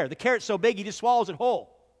 Doesn't care. The carrot's so big, he just swallows it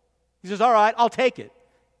whole. He says, all right, I'll take it.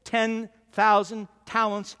 10,000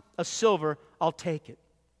 talents of silver, I'll take it.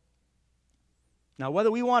 Now, whether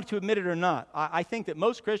we want to admit it or not, I think that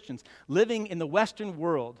most Christians living in the Western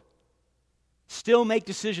world still make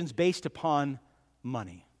decisions based upon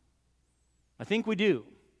money. I think we do.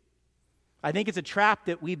 I think it's a trap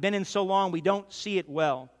that we've been in so long we don't see it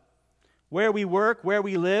well. Where we work, where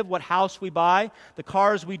we live, what house we buy, the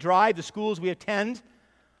cars we drive, the schools we attend,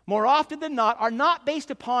 more often than not, are not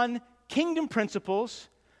based upon kingdom principles,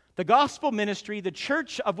 the gospel ministry, the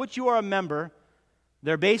church of which you are a member.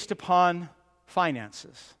 They're based upon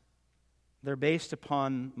finances. They're based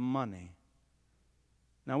upon money.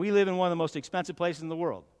 Now, we live in one of the most expensive places in the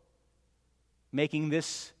world, making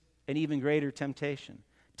this an even greater temptation.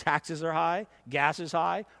 Taxes are high, gas is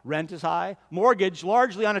high, rent is high, mortgage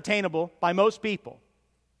largely unattainable by most people.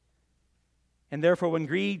 And therefore, when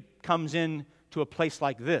greed comes in to a place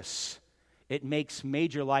like this, it makes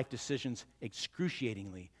major life decisions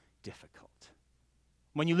excruciatingly difficult.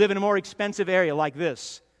 When you live in a more expensive area like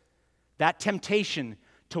this, that temptation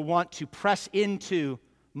to want to press into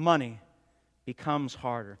money becomes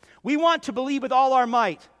harder. We want to believe with all our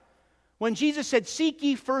might. When Jesus said, seek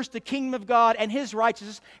ye first the kingdom of God and His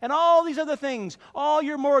righteousness, and all these other things, all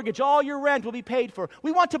your mortgage, all your rent will be paid for.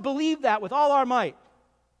 We want to believe that with all our might.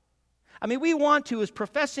 I mean, we want to, as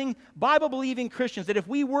professing, Bible-believing Christians, that if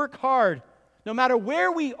we work hard, no matter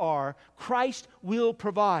where we are, Christ will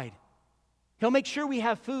provide. He'll make sure we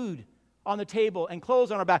have food on the table and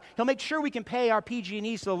clothes on our back. He'll make sure we can pay our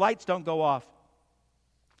PG&E so the lights don't go off.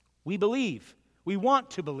 We believe, we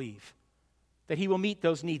want to believe that He will meet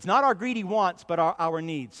those needs. Not our greedy wants, but our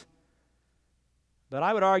needs. But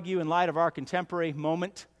I would argue, in light of our contemporary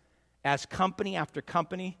moment, as company after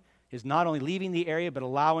company is not only leaving the area, but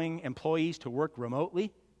allowing employees to work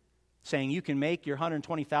remotely, saying you can make your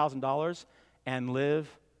 $120,000 and live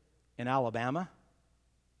in Alabama.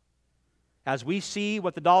 As we see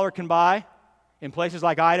what the dollar can buy in places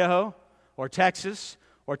like Idaho or Texas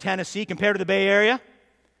or Tennessee compared to the Bay Area,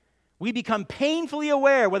 we become painfully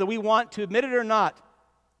aware, whether we want to admit it or not,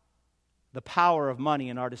 the power of money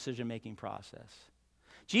in our decision-making process.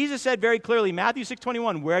 Jesus said very clearly, Matthew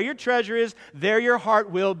 6:21, where your treasure is, there your heart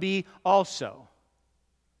will be also.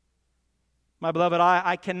 My beloved,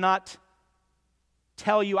 I cannot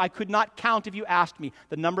tell you, I could not count if you asked me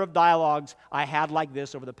the number of dialogues I had like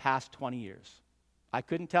this over the past 20 years. I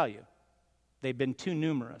couldn't tell you. They've been too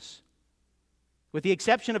numerous. With the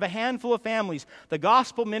exception of a handful of families, the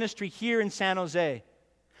gospel ministry here in San Jose,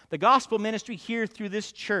 The gospel ministry here through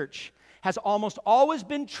this church has almost always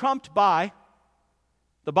been trumped by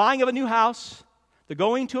the buying of a new house, the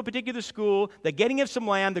going to a particular school, the getting of some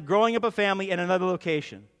land, the growing up a family in another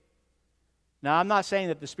location. Now, I'm not saying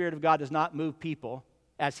that the Spirit of God does not move people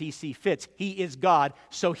as He sees fit. He is God,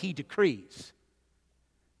 so He decrees.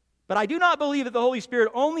 But I do not believe that the Holy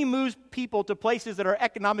Spirit only moves people to places that are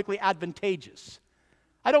economically advantageous.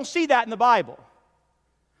 I don't see that in the Bible.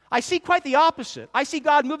 I see quite the opposite. I see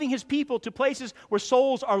God moving His people to places where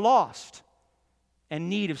souls are lost and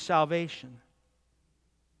need of salvation.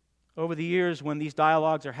 Over the years, when these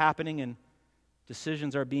dialogues are happening and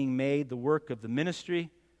decisions are being made, the work of the ministry,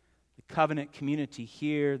 the covenant community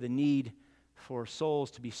here, the need for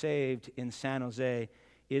souls to be saved in San Jose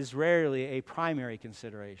is rarely a primary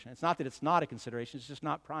consideration. It's not that it's not a consideration, it's just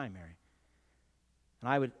not primary. And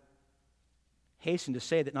I would hasten to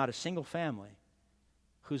say that not a single family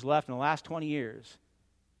who's left in the last 20 years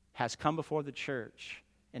has come before the church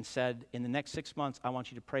and said, in the next 6 months, I want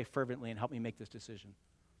you to pray fervently and help me make this decision.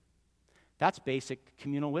 That's basic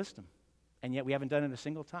communal wisdom, and yet we haven't done it a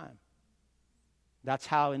single time. That's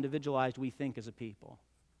how individualized we think as a people.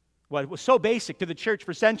 What was so basic to the church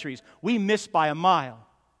for centuries, we miss by a mile.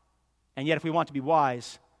 And yet if we want to be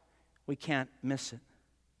wise, we can't miss it.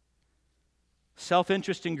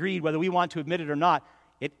 Self-interest and greed, whether we want to admit it or not,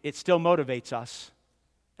 it still motivates us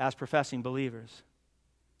as professing believers.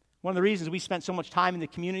 One of the reasons we spent so much time in the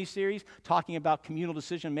community series talking about communal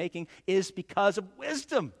decision-making is because of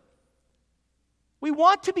wisdom. We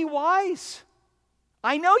want to be wise.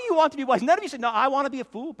 I know you want to be wise. None of you said, no, I want to be a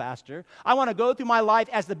fool, Pastor. I want to go through my life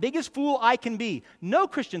as the biggest fool I can be. No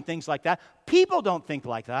Christian thinks like that. People don't think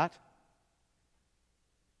like that.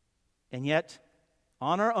 And yet,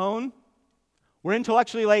 on our own, we're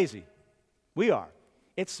intellectually lazy. We are.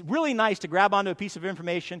 It's really nice to grab onto a piece of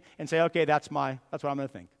information and say, okay, that's what I'm going to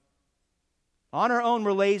think. On our own,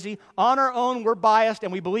 we're lazy. On our own, we're biased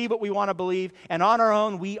and we believe what we want to believe. And on our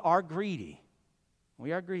own, we are greedy.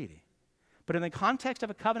 We are greedy. But in the context of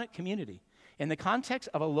a covenant community, in the context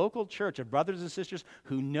of a local church of brothers and sisters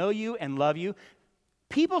who know you and love you,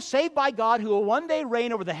 people saved by God who will one day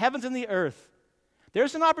reign over the heavens and the earth,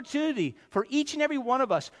 there's an opportunity for each and every one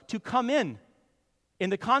of us to come in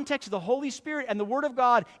the context of the Holy Spirit and the Word of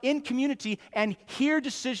God in community and hear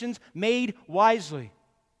decisions made wisely.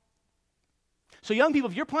 So young people,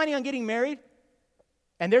 if you're planning on getting married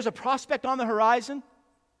and there's a prospect on the horizon,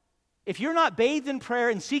 if you're not bathed in prayer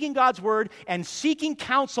and seeking God's Word and seeking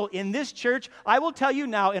counsel in this church, I will tell you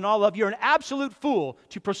now in all love, you're an absolute fool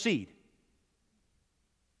to proceed.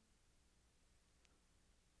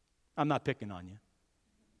 I'm not picking on you.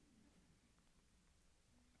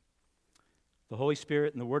 The Holy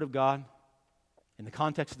Spirit and the Word of God, in the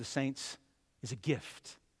context of the saints, is a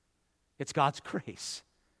gift. It's God's grace.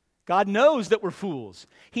 God knows that we're fools.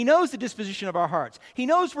 He knows the disposition of our hearts. He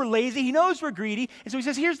knows we're lazy. He knows we're greedy. And so He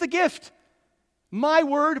says, here's the gift. My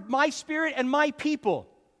Word, my Spirit, and my people,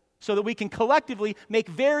 so that we can collectively make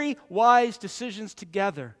very wise decisions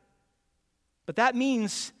together. But that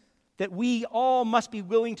means that we all must be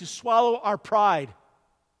willing to swallow our pride.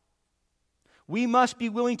 We must be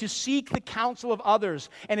willing to seek the counsel of others.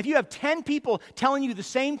 And if you have 10 people telling you the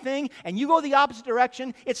same thing and you go the opposite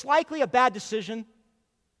direction, it's likely a bad decision.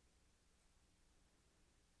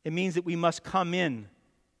 It means that we must come in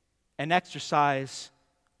and exercise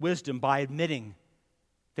wisdom by admitting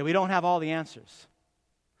that we don't have all the answers.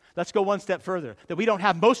 Let's go one step further, that we don't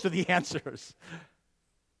have most of the answers.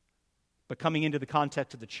 But coming into the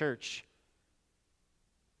context of the church,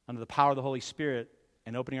 under the power of the Holy Spirit,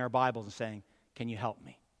 and opening our Bibles and saying, can you help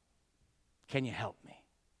me? Can you help me?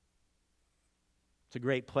 It's a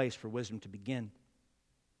great place for wisdom to begin.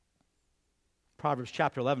 Proverbs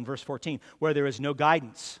chapter 11, verse 14, where there is no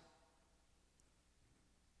guidance,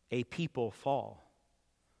 a people fall.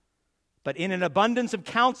 But in an abundance of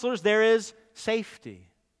counselors there is safety.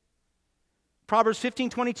 Proverbs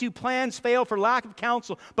 15:22, plans fail for lack of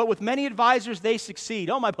counsel, but with many advisors they succeed.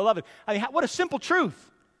 Oh, my beloved, I mean, what a simple truth.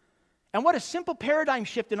 And what a simple paradigm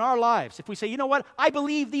shift in our lives. If we say, you know what, I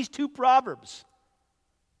believe these two proverbs.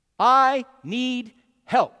 I need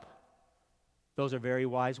help. Those are very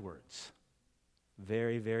wise words.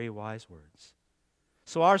 Very, very wise words.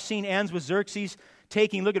 So our scene ends with Xerxes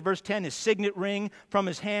taking, look at verse 10, his signet ring from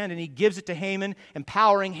his hand, and he gives it to Haman,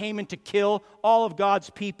 empowering Haman to kill all of God's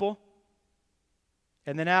people.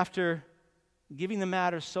 And then after giving the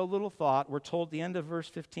matter so little thought, we're told at the end of verse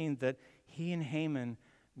 15 that he and Haman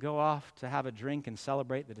go off to have a drink and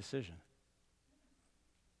celebrate the decision.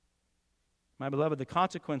 My beloved, the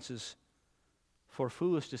consequences for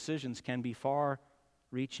foolish decisions can be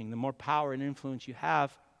far-reaching. The more power and influence you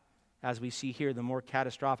have, as we see here, the more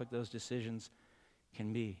catastrophic those decisions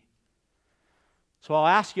can be. So I'll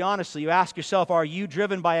ask you honestly, you ask yourself, are you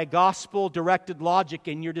driven by a gospel-directed logic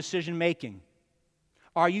in your decision-making?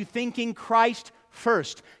 Are you thinking Christ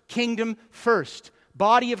first, kingdom first,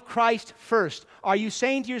 body of Christ first? Are you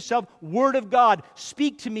saying to yourself, Word of God,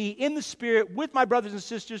 speak to me in the Spirit with my brothers and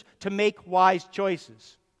sisters to make wise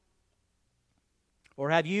choices? Or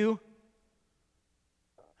have you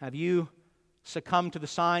succumbed to the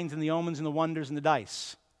signs and the omens and the wonders and the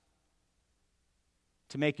dice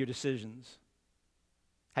to make your decisions?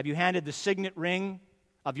 Have you handed the signet ring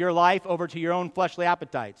of your life over to your own fleshly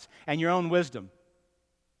appetites and your own wisdom?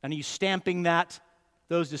 And are you stamping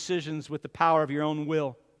those decisions with the power of your own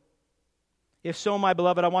will? If so, my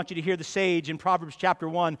beloved, I want you to hear the sage in Proverbs chapter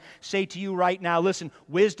 1 say to you right now, listen,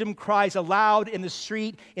 wisdom cries aloud in the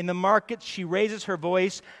street, in the markets she raises her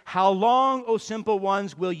voice. How long, O simple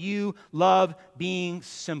ones, will you love being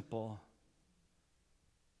simple?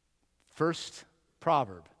 First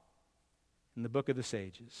proverb in the book of the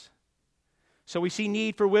sages. So we see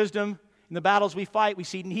need for wisdom in the battles we fight. We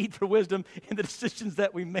see need for wisdom in the decisions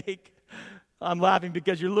that we make. I'm laughing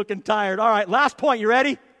because you're looking tired. All right, last point. You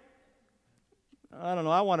ready? I don't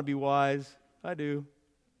know. I want to be wise. I do.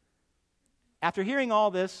 After hearing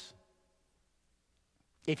all this,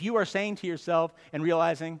 if you are saying to yourself and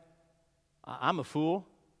realizing, I'm a fool,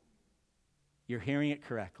 you're hearing it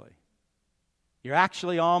correctly. You're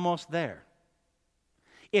actually almost there.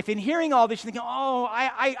 If in hearing all this, you're thinking,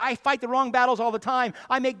 I fight the wrong battles all the time.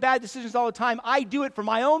 I make bad decisions all the time. I do it for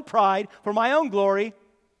my own pride, for my own glory.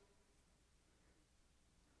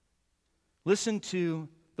 Listen to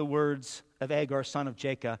the words of Agar, son of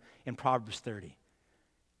Jacob, in Proverbs 30.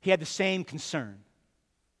 He had the same concern.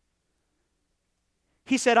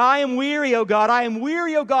 He said, I am weary, O God, I am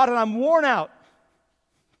weary, O God, and I'm worn out.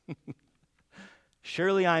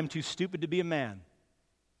 Surely I am too stupid to be a man.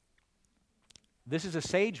 This is a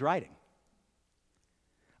sage writing.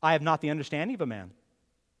 I have not the understanding of a man.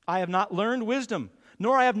 I have not learned wisdom,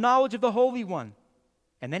 nor I have knowledge of the Holy One.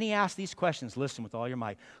 And then he asks these questions. Listen with all your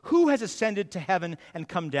might. Who has ascended to heaven and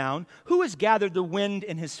come down? Who has gathered the wind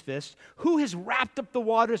in his fist? Who has wrapped up the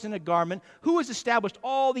waters in a garment? Who has established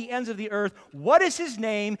all the ends of the earth? What is his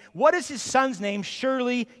name? What is his son's name?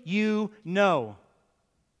 Surely you know.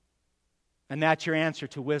 And that's your answer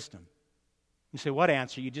to wisdom. You say, what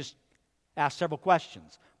answer? You just ask several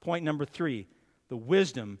questions. Point number 3, the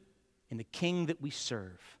wisdom in the king that we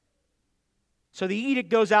serve. So the edict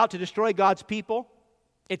goes out to destroy God's people.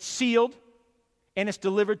 It's sealed, and it's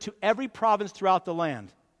delivered to every province throughout the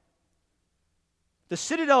land. The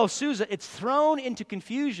citadel of Susa, it's thrown into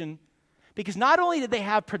confusion because not only did they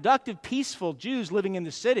have productive, peaceful Jews living in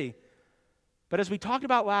the city, but as we talked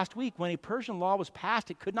about last week, when a Persian law was passed,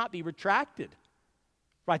 it could not be retracted.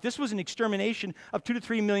 Right? This was an extermination of 2 to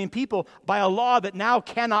 3 million people by a law that now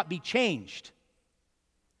cannot be changed.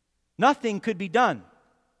 Nothing could be done.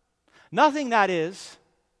 Nothing, that is,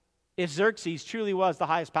 if Xerxes truly was the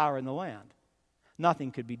highest power in the land.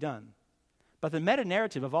 Nothing could be done. But the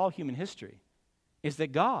meta-narrative of all human history is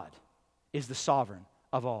that God is the sovereign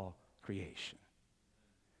of all creation.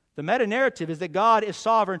 The meta-narrative is that God is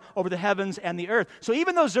sovereign over the heavens and the earth. So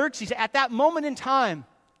even though Xerxes, at that moment in time,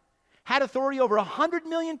 had authority over 100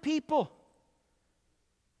 million people,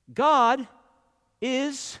 God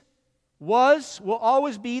will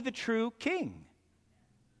always be the true king.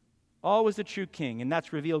 Always the true king, and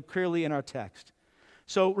that's revealed clearly in our text.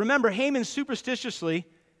 So remember, Haman superstitiously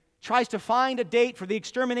tries to find a date for the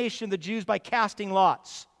extermination of the Jews by casting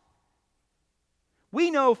lots. We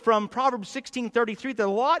know from Proverbs 16:33 that a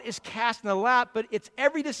lot is cast in the lap, but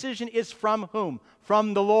every decision is from whom?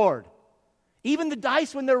 From the Lord. Even the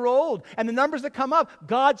dice when they're rolled and the numbers that come up,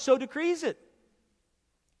 God so decrees it.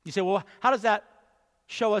 You say, well, how does that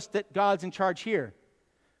show us that God's in charge here?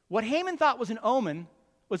 What Haman thought was an omen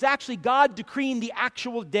was actually God decreeing the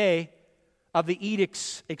actual day of the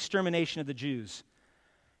edict's extermination of the Jews.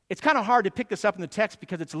 It's kind of hard to pick this up in the text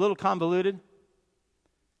because it's a little convoluted.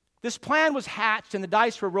 This plan was hatched and the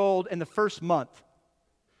dice were rolled in the first month.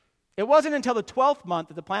 It wasn't until the 12th month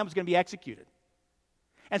that the plan was going to be executed.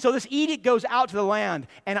 And so this edict goes out to the land,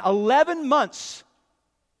 and 11 months,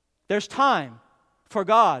 there's time for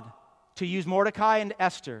God to use Mordecai and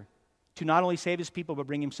Esther to not only save his people, but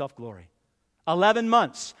bring himself glory. 11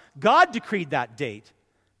 months. God decreed that date,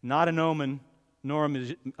 not an omen nor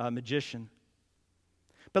a magician.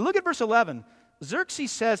 But look at verse 11.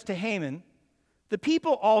 Xerxes says to Haman, the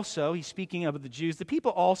people also, he's speaking of the Jews, the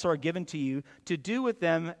people also are given to you to do with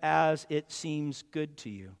them as it seems good to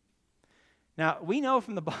you. Now, we know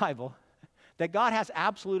from the Bible that God has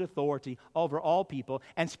absolute authority over all people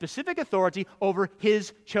and specific authority over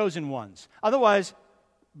His chosen ones. Otherwise,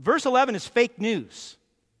 verse 11 is fake news.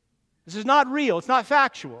 This is not real. It's not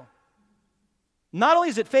factual. Not only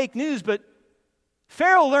is it fake news, but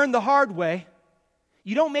Pharaoh learned the hard way.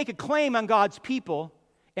 You don't make a claim on God's people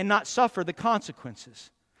and not suffer the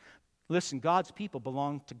consequences. Listen, God's people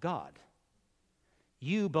belong to God.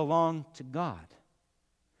 You belong to God.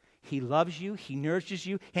 He loves you, He nourishes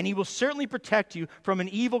you, and He will certainly protect you from an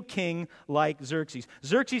evil king like Xerxes.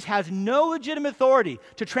 Xerxes has no legitimate authority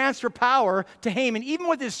to transfer power to Haman, even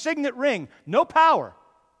with his signet ring. No power,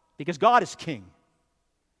 because God is king.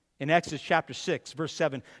 In Exodus chapter 6, verse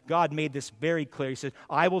 7, God made this very clear. He said,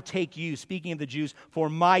 I will take you, speaking of the Jews,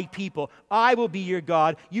 for my people. I will be your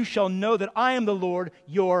God. You shall know that I am the Lord,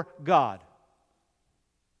 your God.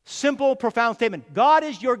 Simple, profound statement. God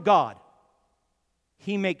is your God.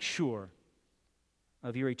 He makes sure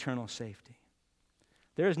of your eternal safety.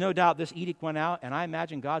 There is no doubt this edict went out, and I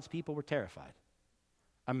imagine God's people were terrified.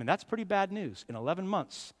 I mean, that's pretty bad news. In 11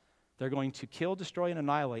 months, they're going to kill, destroy, and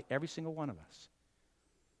annihilate every single one of us.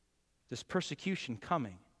 This persecution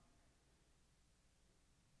coming.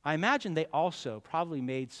 I imagine they also probably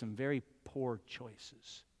made some very poor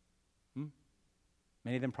choices.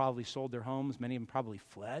 Many of them probably sold their homes. Many of them probably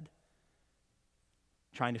fled,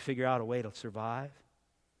 trying to figure out a way to survive.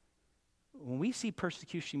 When we see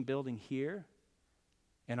persecution building here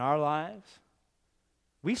in our lives,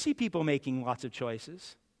 we see people making lots of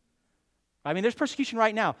choices. I mean, there's persecution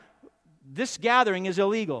right now. This gathering is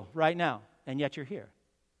illegal right now, and yet you're here.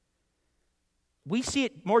 We see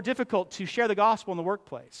it more difficult to share the gospel in the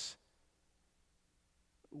workplace.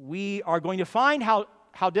 We are going to find how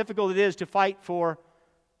difficult it is to fight for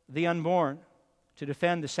the unborn, to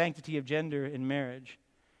defend the sanctity of gender in marriage.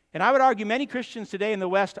 And I would argue many Christians today in the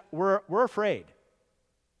West, we're afraid.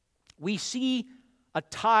 We see a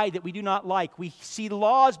tide that we do not like. We see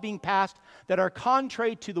laws being passed that are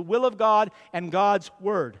contrary to the will of God and God's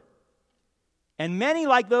word. And many,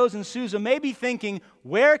 like those in Susa, may be thinking,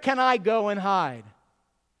 where can I go and hide?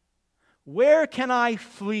 Where can I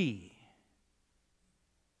flee?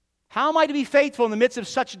 How am I to be faithful in the midst of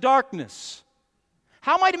such darkness?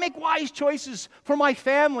 How am I to make wise choices for my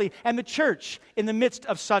family and the church in the midst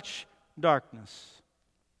of such darkness?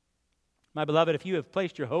 My beloved, if you have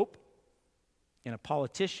placed your hope in a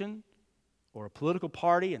politician or a political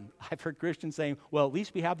party, and I've heard Christians saying, well, at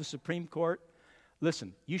least we have the Supreme Court.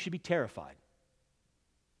 Listen, you should be terrified.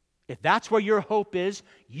 If that's where your hope is,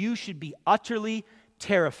 you should be utterly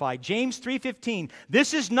terrified. James 3:15,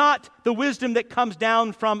 this is not the wisdom that comes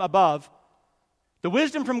down from above. The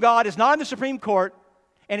wisdom from God is not in the Supreme Court,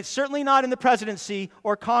 and it's certainly not in the presidency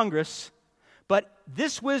or Congress, but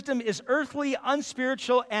this wisdom is earthly,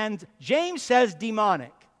 unspiritual, and James says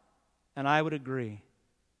demonic. And I would agree.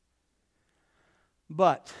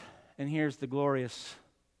 But, and here's the glorious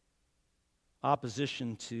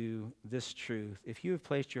opposition to this truth. If you have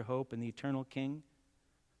placed your hope in the eternal King,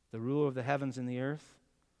 the ruler of the heavens and the earth,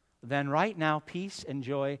 then right now peace and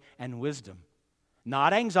joy and wisdom,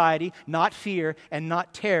 not anxiety, not fear, and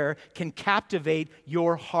not terror, can captivate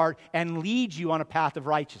your heart and lead you on a path of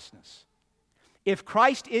righteousness. If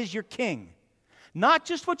Christ is your King, not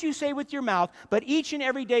just what you say with your mouth, but each and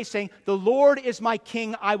every day saying, the Lord is my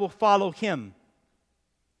King, I will follow Him.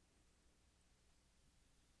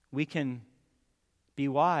 We can be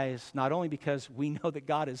wise not only because we know that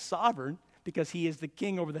God is sovereign, because He is the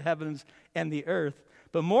King over the heavens and the earth,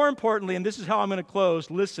 but more importantly, and this is how I'm going to close,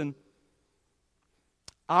 listen,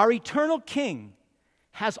 our eternal King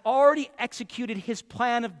has already executed His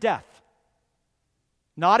plan of death,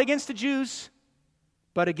 not against the Jews,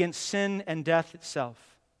 but against sin and death itself.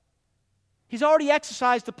 He's already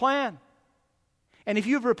exercised the plan. And if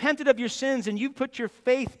you've repented of your sins and you've put your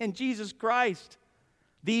faith in Jesus Christ,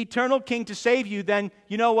 the eternal King, to save you, then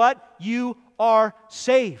you know what? You are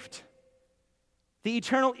saved. The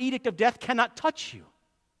eternal edict of death cannot touch you.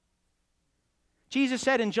 Jesus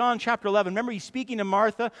said in John chapter 11, remember He's speaking to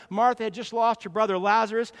Martha. Martha had just lost her brother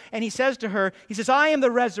Lazarus, and He says to her, He says, I am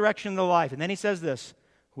the resurrection and the life. And then He says this,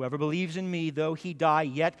 whoever believes in Me, though he die,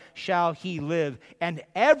 yet shall he live. And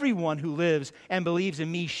everyone who lives and believes in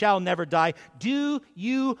Me shall never die. Do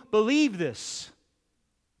you believe this?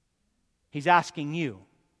 He's asking you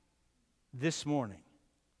this morning.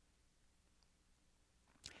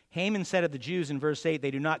 Haman said of the Jews in verse 8,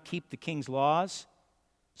 they do not keep the king's laws,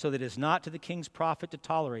 so that it is not to the king's profit to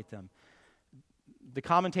tolerate them. The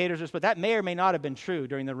commentators are, but that may or may not have been true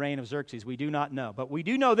during the reign of Xerxes. We do not know. But we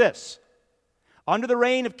do know this. Under the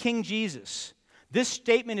reign of King Jesus, this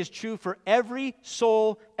statement is true for every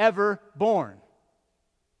soul ever born.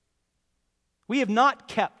 We have not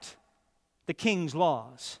kept the king's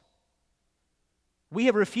laws. We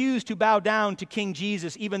have refused to bow down to King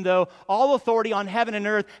Jesus, even though all authority on heaven and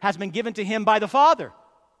earth has been given to him by the Father.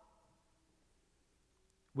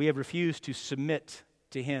 We have refused to submit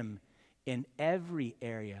to him in every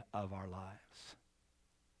area of our lives.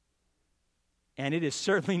 And it is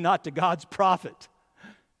certainly not to God's profit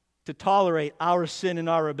to tolerate our sin and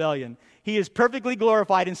our rebellion. He is perfectly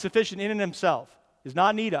glorified and sufficient in and himself. He does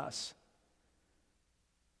not need us.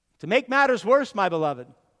 To make matters worse, my beloved,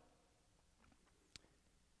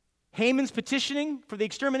 Haman's petitioning for the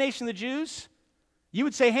extermination of the Jews, you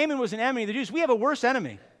would say Haman was an enemy of the Jews. We have a worse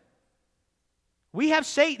enemy. We have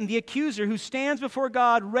Satan, the accuser, who stands before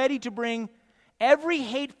God ready to bring every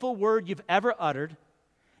hateful word you've ever uttered,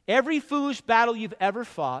 every foolish battle you've ever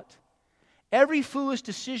fought, every foolish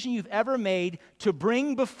decision you've ever made to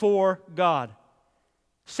bring before God.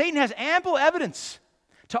 Satan has ample evidence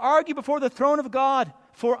to argue before the throne of God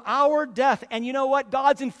for our death. And you know what?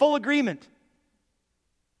 God's in full agreement.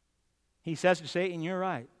 He says to Satan, you're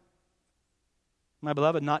right. My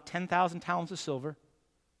beloved, not 10,000 talents of silver,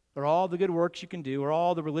 or all the good works you can do, or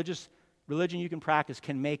all the religion you can practice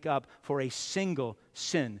can make up for a single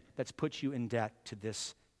sin that's put you in debt to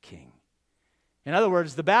this king. In other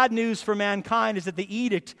words, the bad news for mankind is that the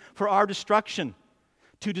edict for our destruction,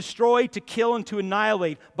 to destroy, to kill, and to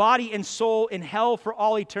annihilate, body and soul in hell for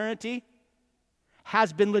all eternity,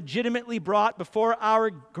 has been legitimately brought before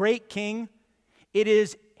our great king.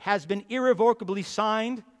 It has been irrevocably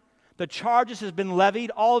signed. The charges has been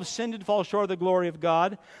levied. All have sinned and fall short of the glory of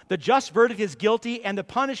God. The just verdict is guilty, and the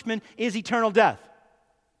punishment is eternal death.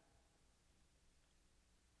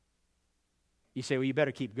 You say, well, you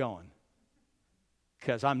better keep going,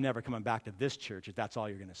 because I'm never coming back to this church if that's all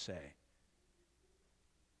you're going to say.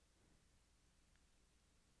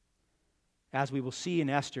 As we will see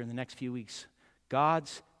in Esther in the next few weeks,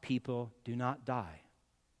 God's people do not die.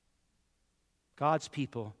 God's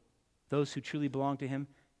people, those who truly belong to him,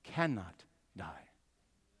 cannot die.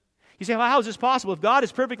 You say, well, how is this possible? If God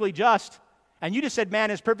is perfectly just, and you just said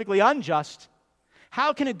man is perfectly unjust,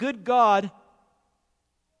 how can a good God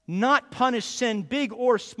not punish sin, big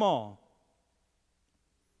or small?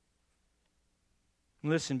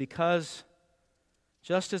 Listen, because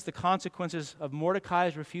just as the consequences of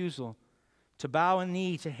Mordecai's refusal to bow a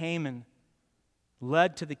knee to Haman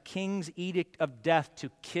led to the king's edict of death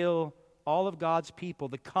to kill all of God's people,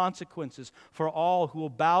 the consequences for all who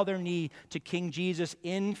will bow their knee to King Jesus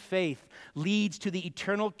in faith leads to the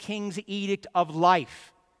eternal king's edict of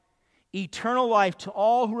life. Eternal life to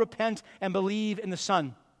all who repent and believe in the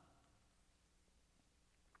Son.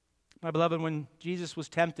 My beloved, when Jesus was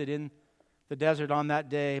tempted in the desert on that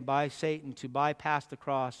day by Satan to bypass the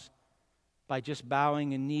cross by just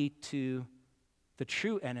bowing a knee to the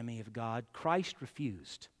true enemy of God, Christ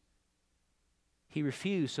refused. He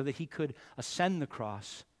refused so that he could ascend the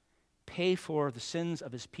cross, pay for the sins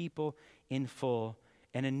of his people in full,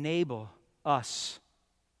 and enable us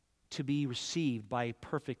to be received by a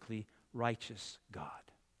perfectly righteous God.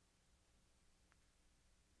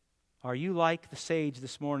 Are you like the sage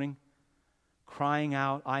this morning, crying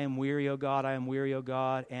out, I am weary, O God, I am weary, O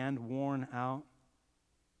God, and worn out?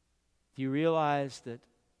 Do you realize that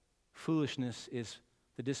foolishness is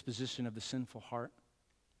the disposition of the sinful heart?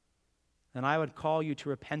 Then I would call you to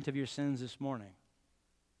repent of your sins this morning.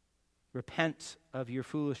 Repent of your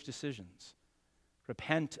foolish decisions.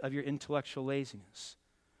 Repent of your intellectual laziness.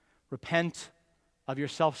 Repent of your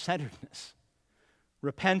self-centeredness.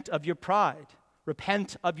 Repent of your pride.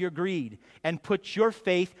 Repent of your greed. And put your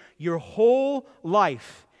faith, your whole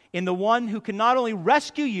life, in the one who can not only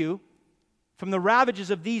rescue you from the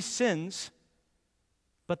ravages of these sins,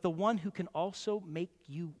 but the one who can also make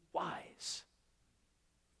you wise.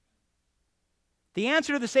 The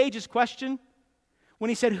answer to the sage's question, when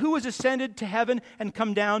he said, who has ascended to heaven and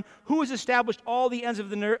come down? Who has established all the ends of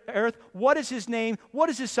the earth? What is his name? What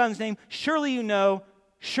is his son's name? Surely you know.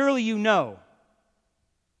 Surely you know.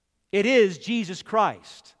 It is Jesus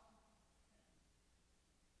Christ.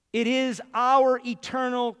 It is our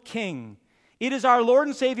eternal King. It is our Lord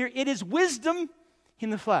and Savior. It is wisdom in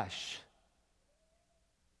the flesh.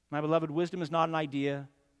 My beloved, wisdom is not an idea.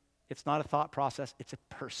 It's not a thought process. It's a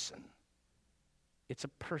person. It's a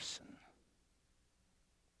person.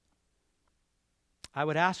 I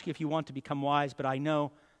would ask you if you want to become wise, but I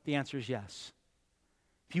know the answer is yes.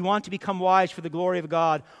 If you want to become wise for the glory of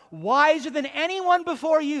God, wiser than anyone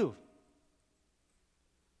before you,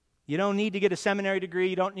 you don't need to get a seminary degree.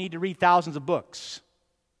 You don't need to read thousands of books.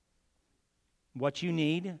 What you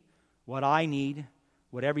need, what I need,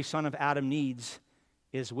 what every son of Adam needs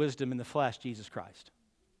is wisdom in the flesh, Jesus Christ.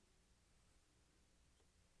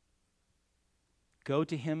 Go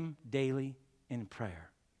to him daily in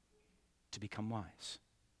prayer to become wise.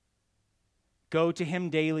 Go to him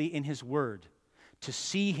daily in his word to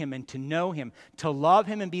see him and to know him, to love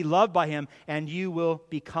him and be loved by him, and you will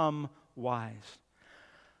become wise.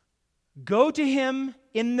 Go to him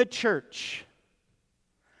in the church.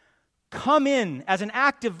 Come in as an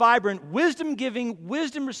active, vibrant, wisdom-giving,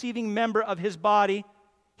 wisdom-receiving member of his body,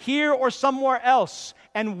 here or somewhere else,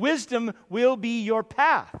 and wisdom will be your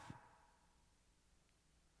path.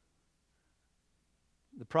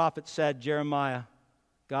 The prophet said, Jeremiah,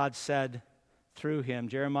 God said through him,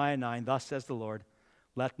 Jeremiah 9, thus says the Lord,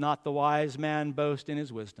 let not the wise man boast in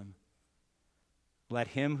his wisdom. Let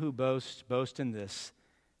him who boasts boast in this,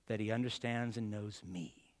 that he understands and knows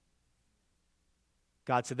me.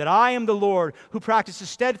 God said that I am the Lord who practices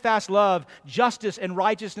steadfast love, justice, and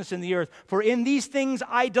righteousness in the earth. For in these things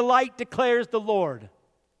I delight, declares the Lord.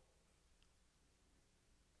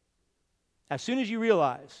 As soon as you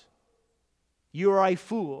realize you are a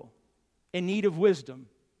fool in need of wisdom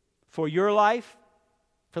for your life,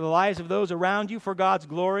 for the lives of those around you, for God's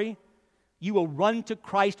glory, you will run to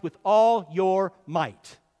Christ with all your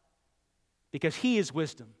might because he is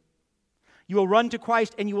wisdom. You will run to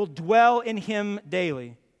Christ and you will dwell in him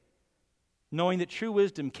daily, knowing that true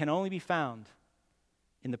wisdom can only be found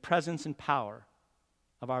in the presence and power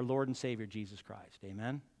of our Lord and Savior, Jesus Christ.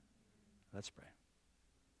 Amen? Let's pray.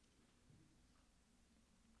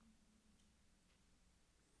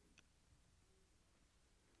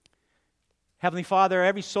 Heavenly Father,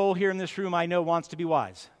 every soul here in this room I know wants to be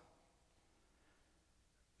wise.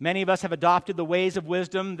 Many of us have adopted the ways of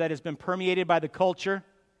wisdom that has been permeated by the culture,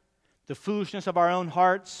 the foolishness of our own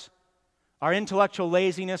hearts, our intellectual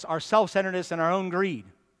laziness, our self-centeredness, and our own greed.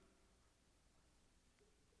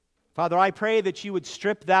 Father, I pray that you would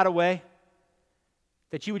strip that away,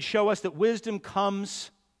 that you would show us that wisdom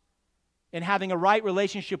comes in having a right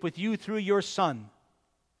relationship with you through your Son.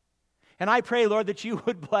 And I pray, Lord, that you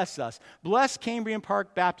would bless us. Bless Cambrian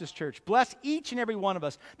Park Baptist Church. Bless each and every one of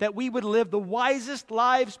us, that we would live the wisest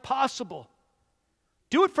lives possible.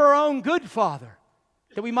 Do it for our own good, Father,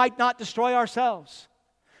 that we might not destroy ourselves.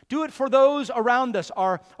 Do it for those around us,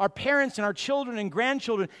 our parents and our children and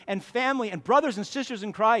grandchildren and family and brothers and sisters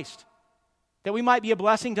in Christ, that we might be a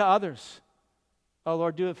blessing to others. Oh,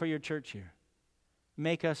 Lord, do it for your church here.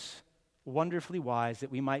 Make us wonderfully wise,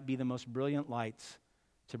 that we might be the most brilliant lights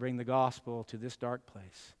to bring the gospel to this dark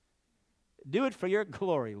place. Do it for your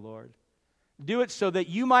glory, Lord. Do it so that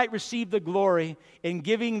you might receive the glory in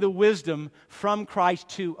giving the wisdom from Christ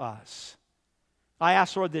to us. I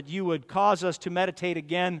ask, Lord, that you would cause us to meditate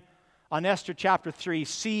again on Esther chapter 3,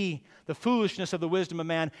 see the foolishness of the wisdom of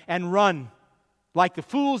man, and run like the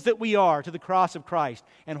fools that we are to the cross of Christ,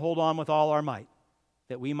 and hold on with all our might,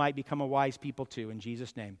 that we might become a wise people too. In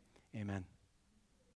Jesus' name, amen.